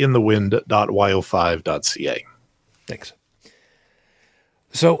over at inthewind.yo5.ca. Thanks.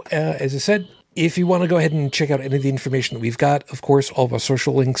 So, as I said, if you want to go ahead and check out any of the information that we've got, of course, all of our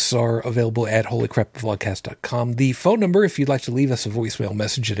social links are available at holycrapthevlogcast.com. The phone number, if you'd like to leave us a voicemail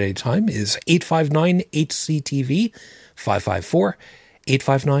message at any time, is 859-HCTV 554,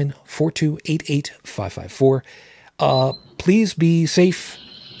 859-4288-554. Please be safe.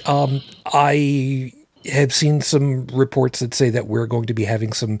 I have seen some reports that say that we're going to be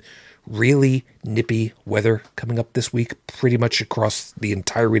having some really nippy weather coming up this week, pretty much across the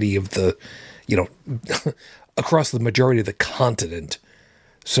entirety of the, across the majority of the continent.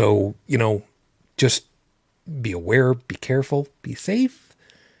 So, just be aware, be careful, be safe.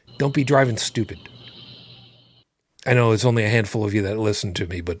 Don't be driving stupid. I know it's only a handful of you that listen to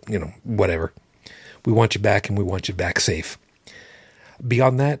me, but, whatever. We want you back, and we want you back safe.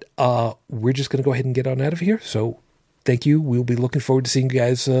 Beyond that, we're just going to go ahead and get on out of here. So thank you. We'll be looking forward to seeing you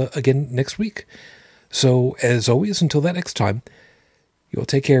guys again next week. So as always, until that next time, you'll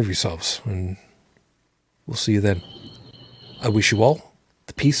take care of yourselves, and we'll see you then. I wish you all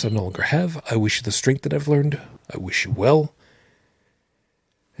the peace I no longer have. I wish you the strength that I've learned. I wish you well.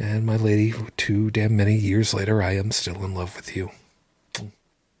 And my lady, too damn many years later, I am still in love with you.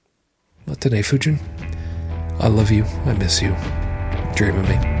 Matane Fujin, I love you. I miss you. Dream of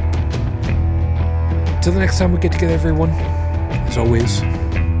me. Till the next time we get together, everyone, as always,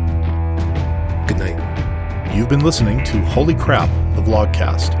 good night. You've been listening to Holy Crap, the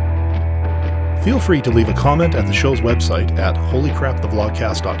Vlogcast. Feel free to leave a comment at the show's website at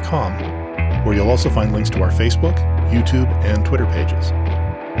holycrapthevlogcast.com, where you'll also find links to our Facebook, YouTube, and Twitter pages.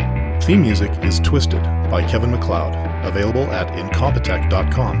 Theme music is Twisted by Kevin MacLeod, available at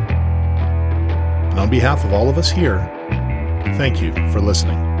incompetech.com. And on behalf of all of us here, thank you for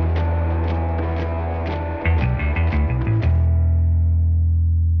listening.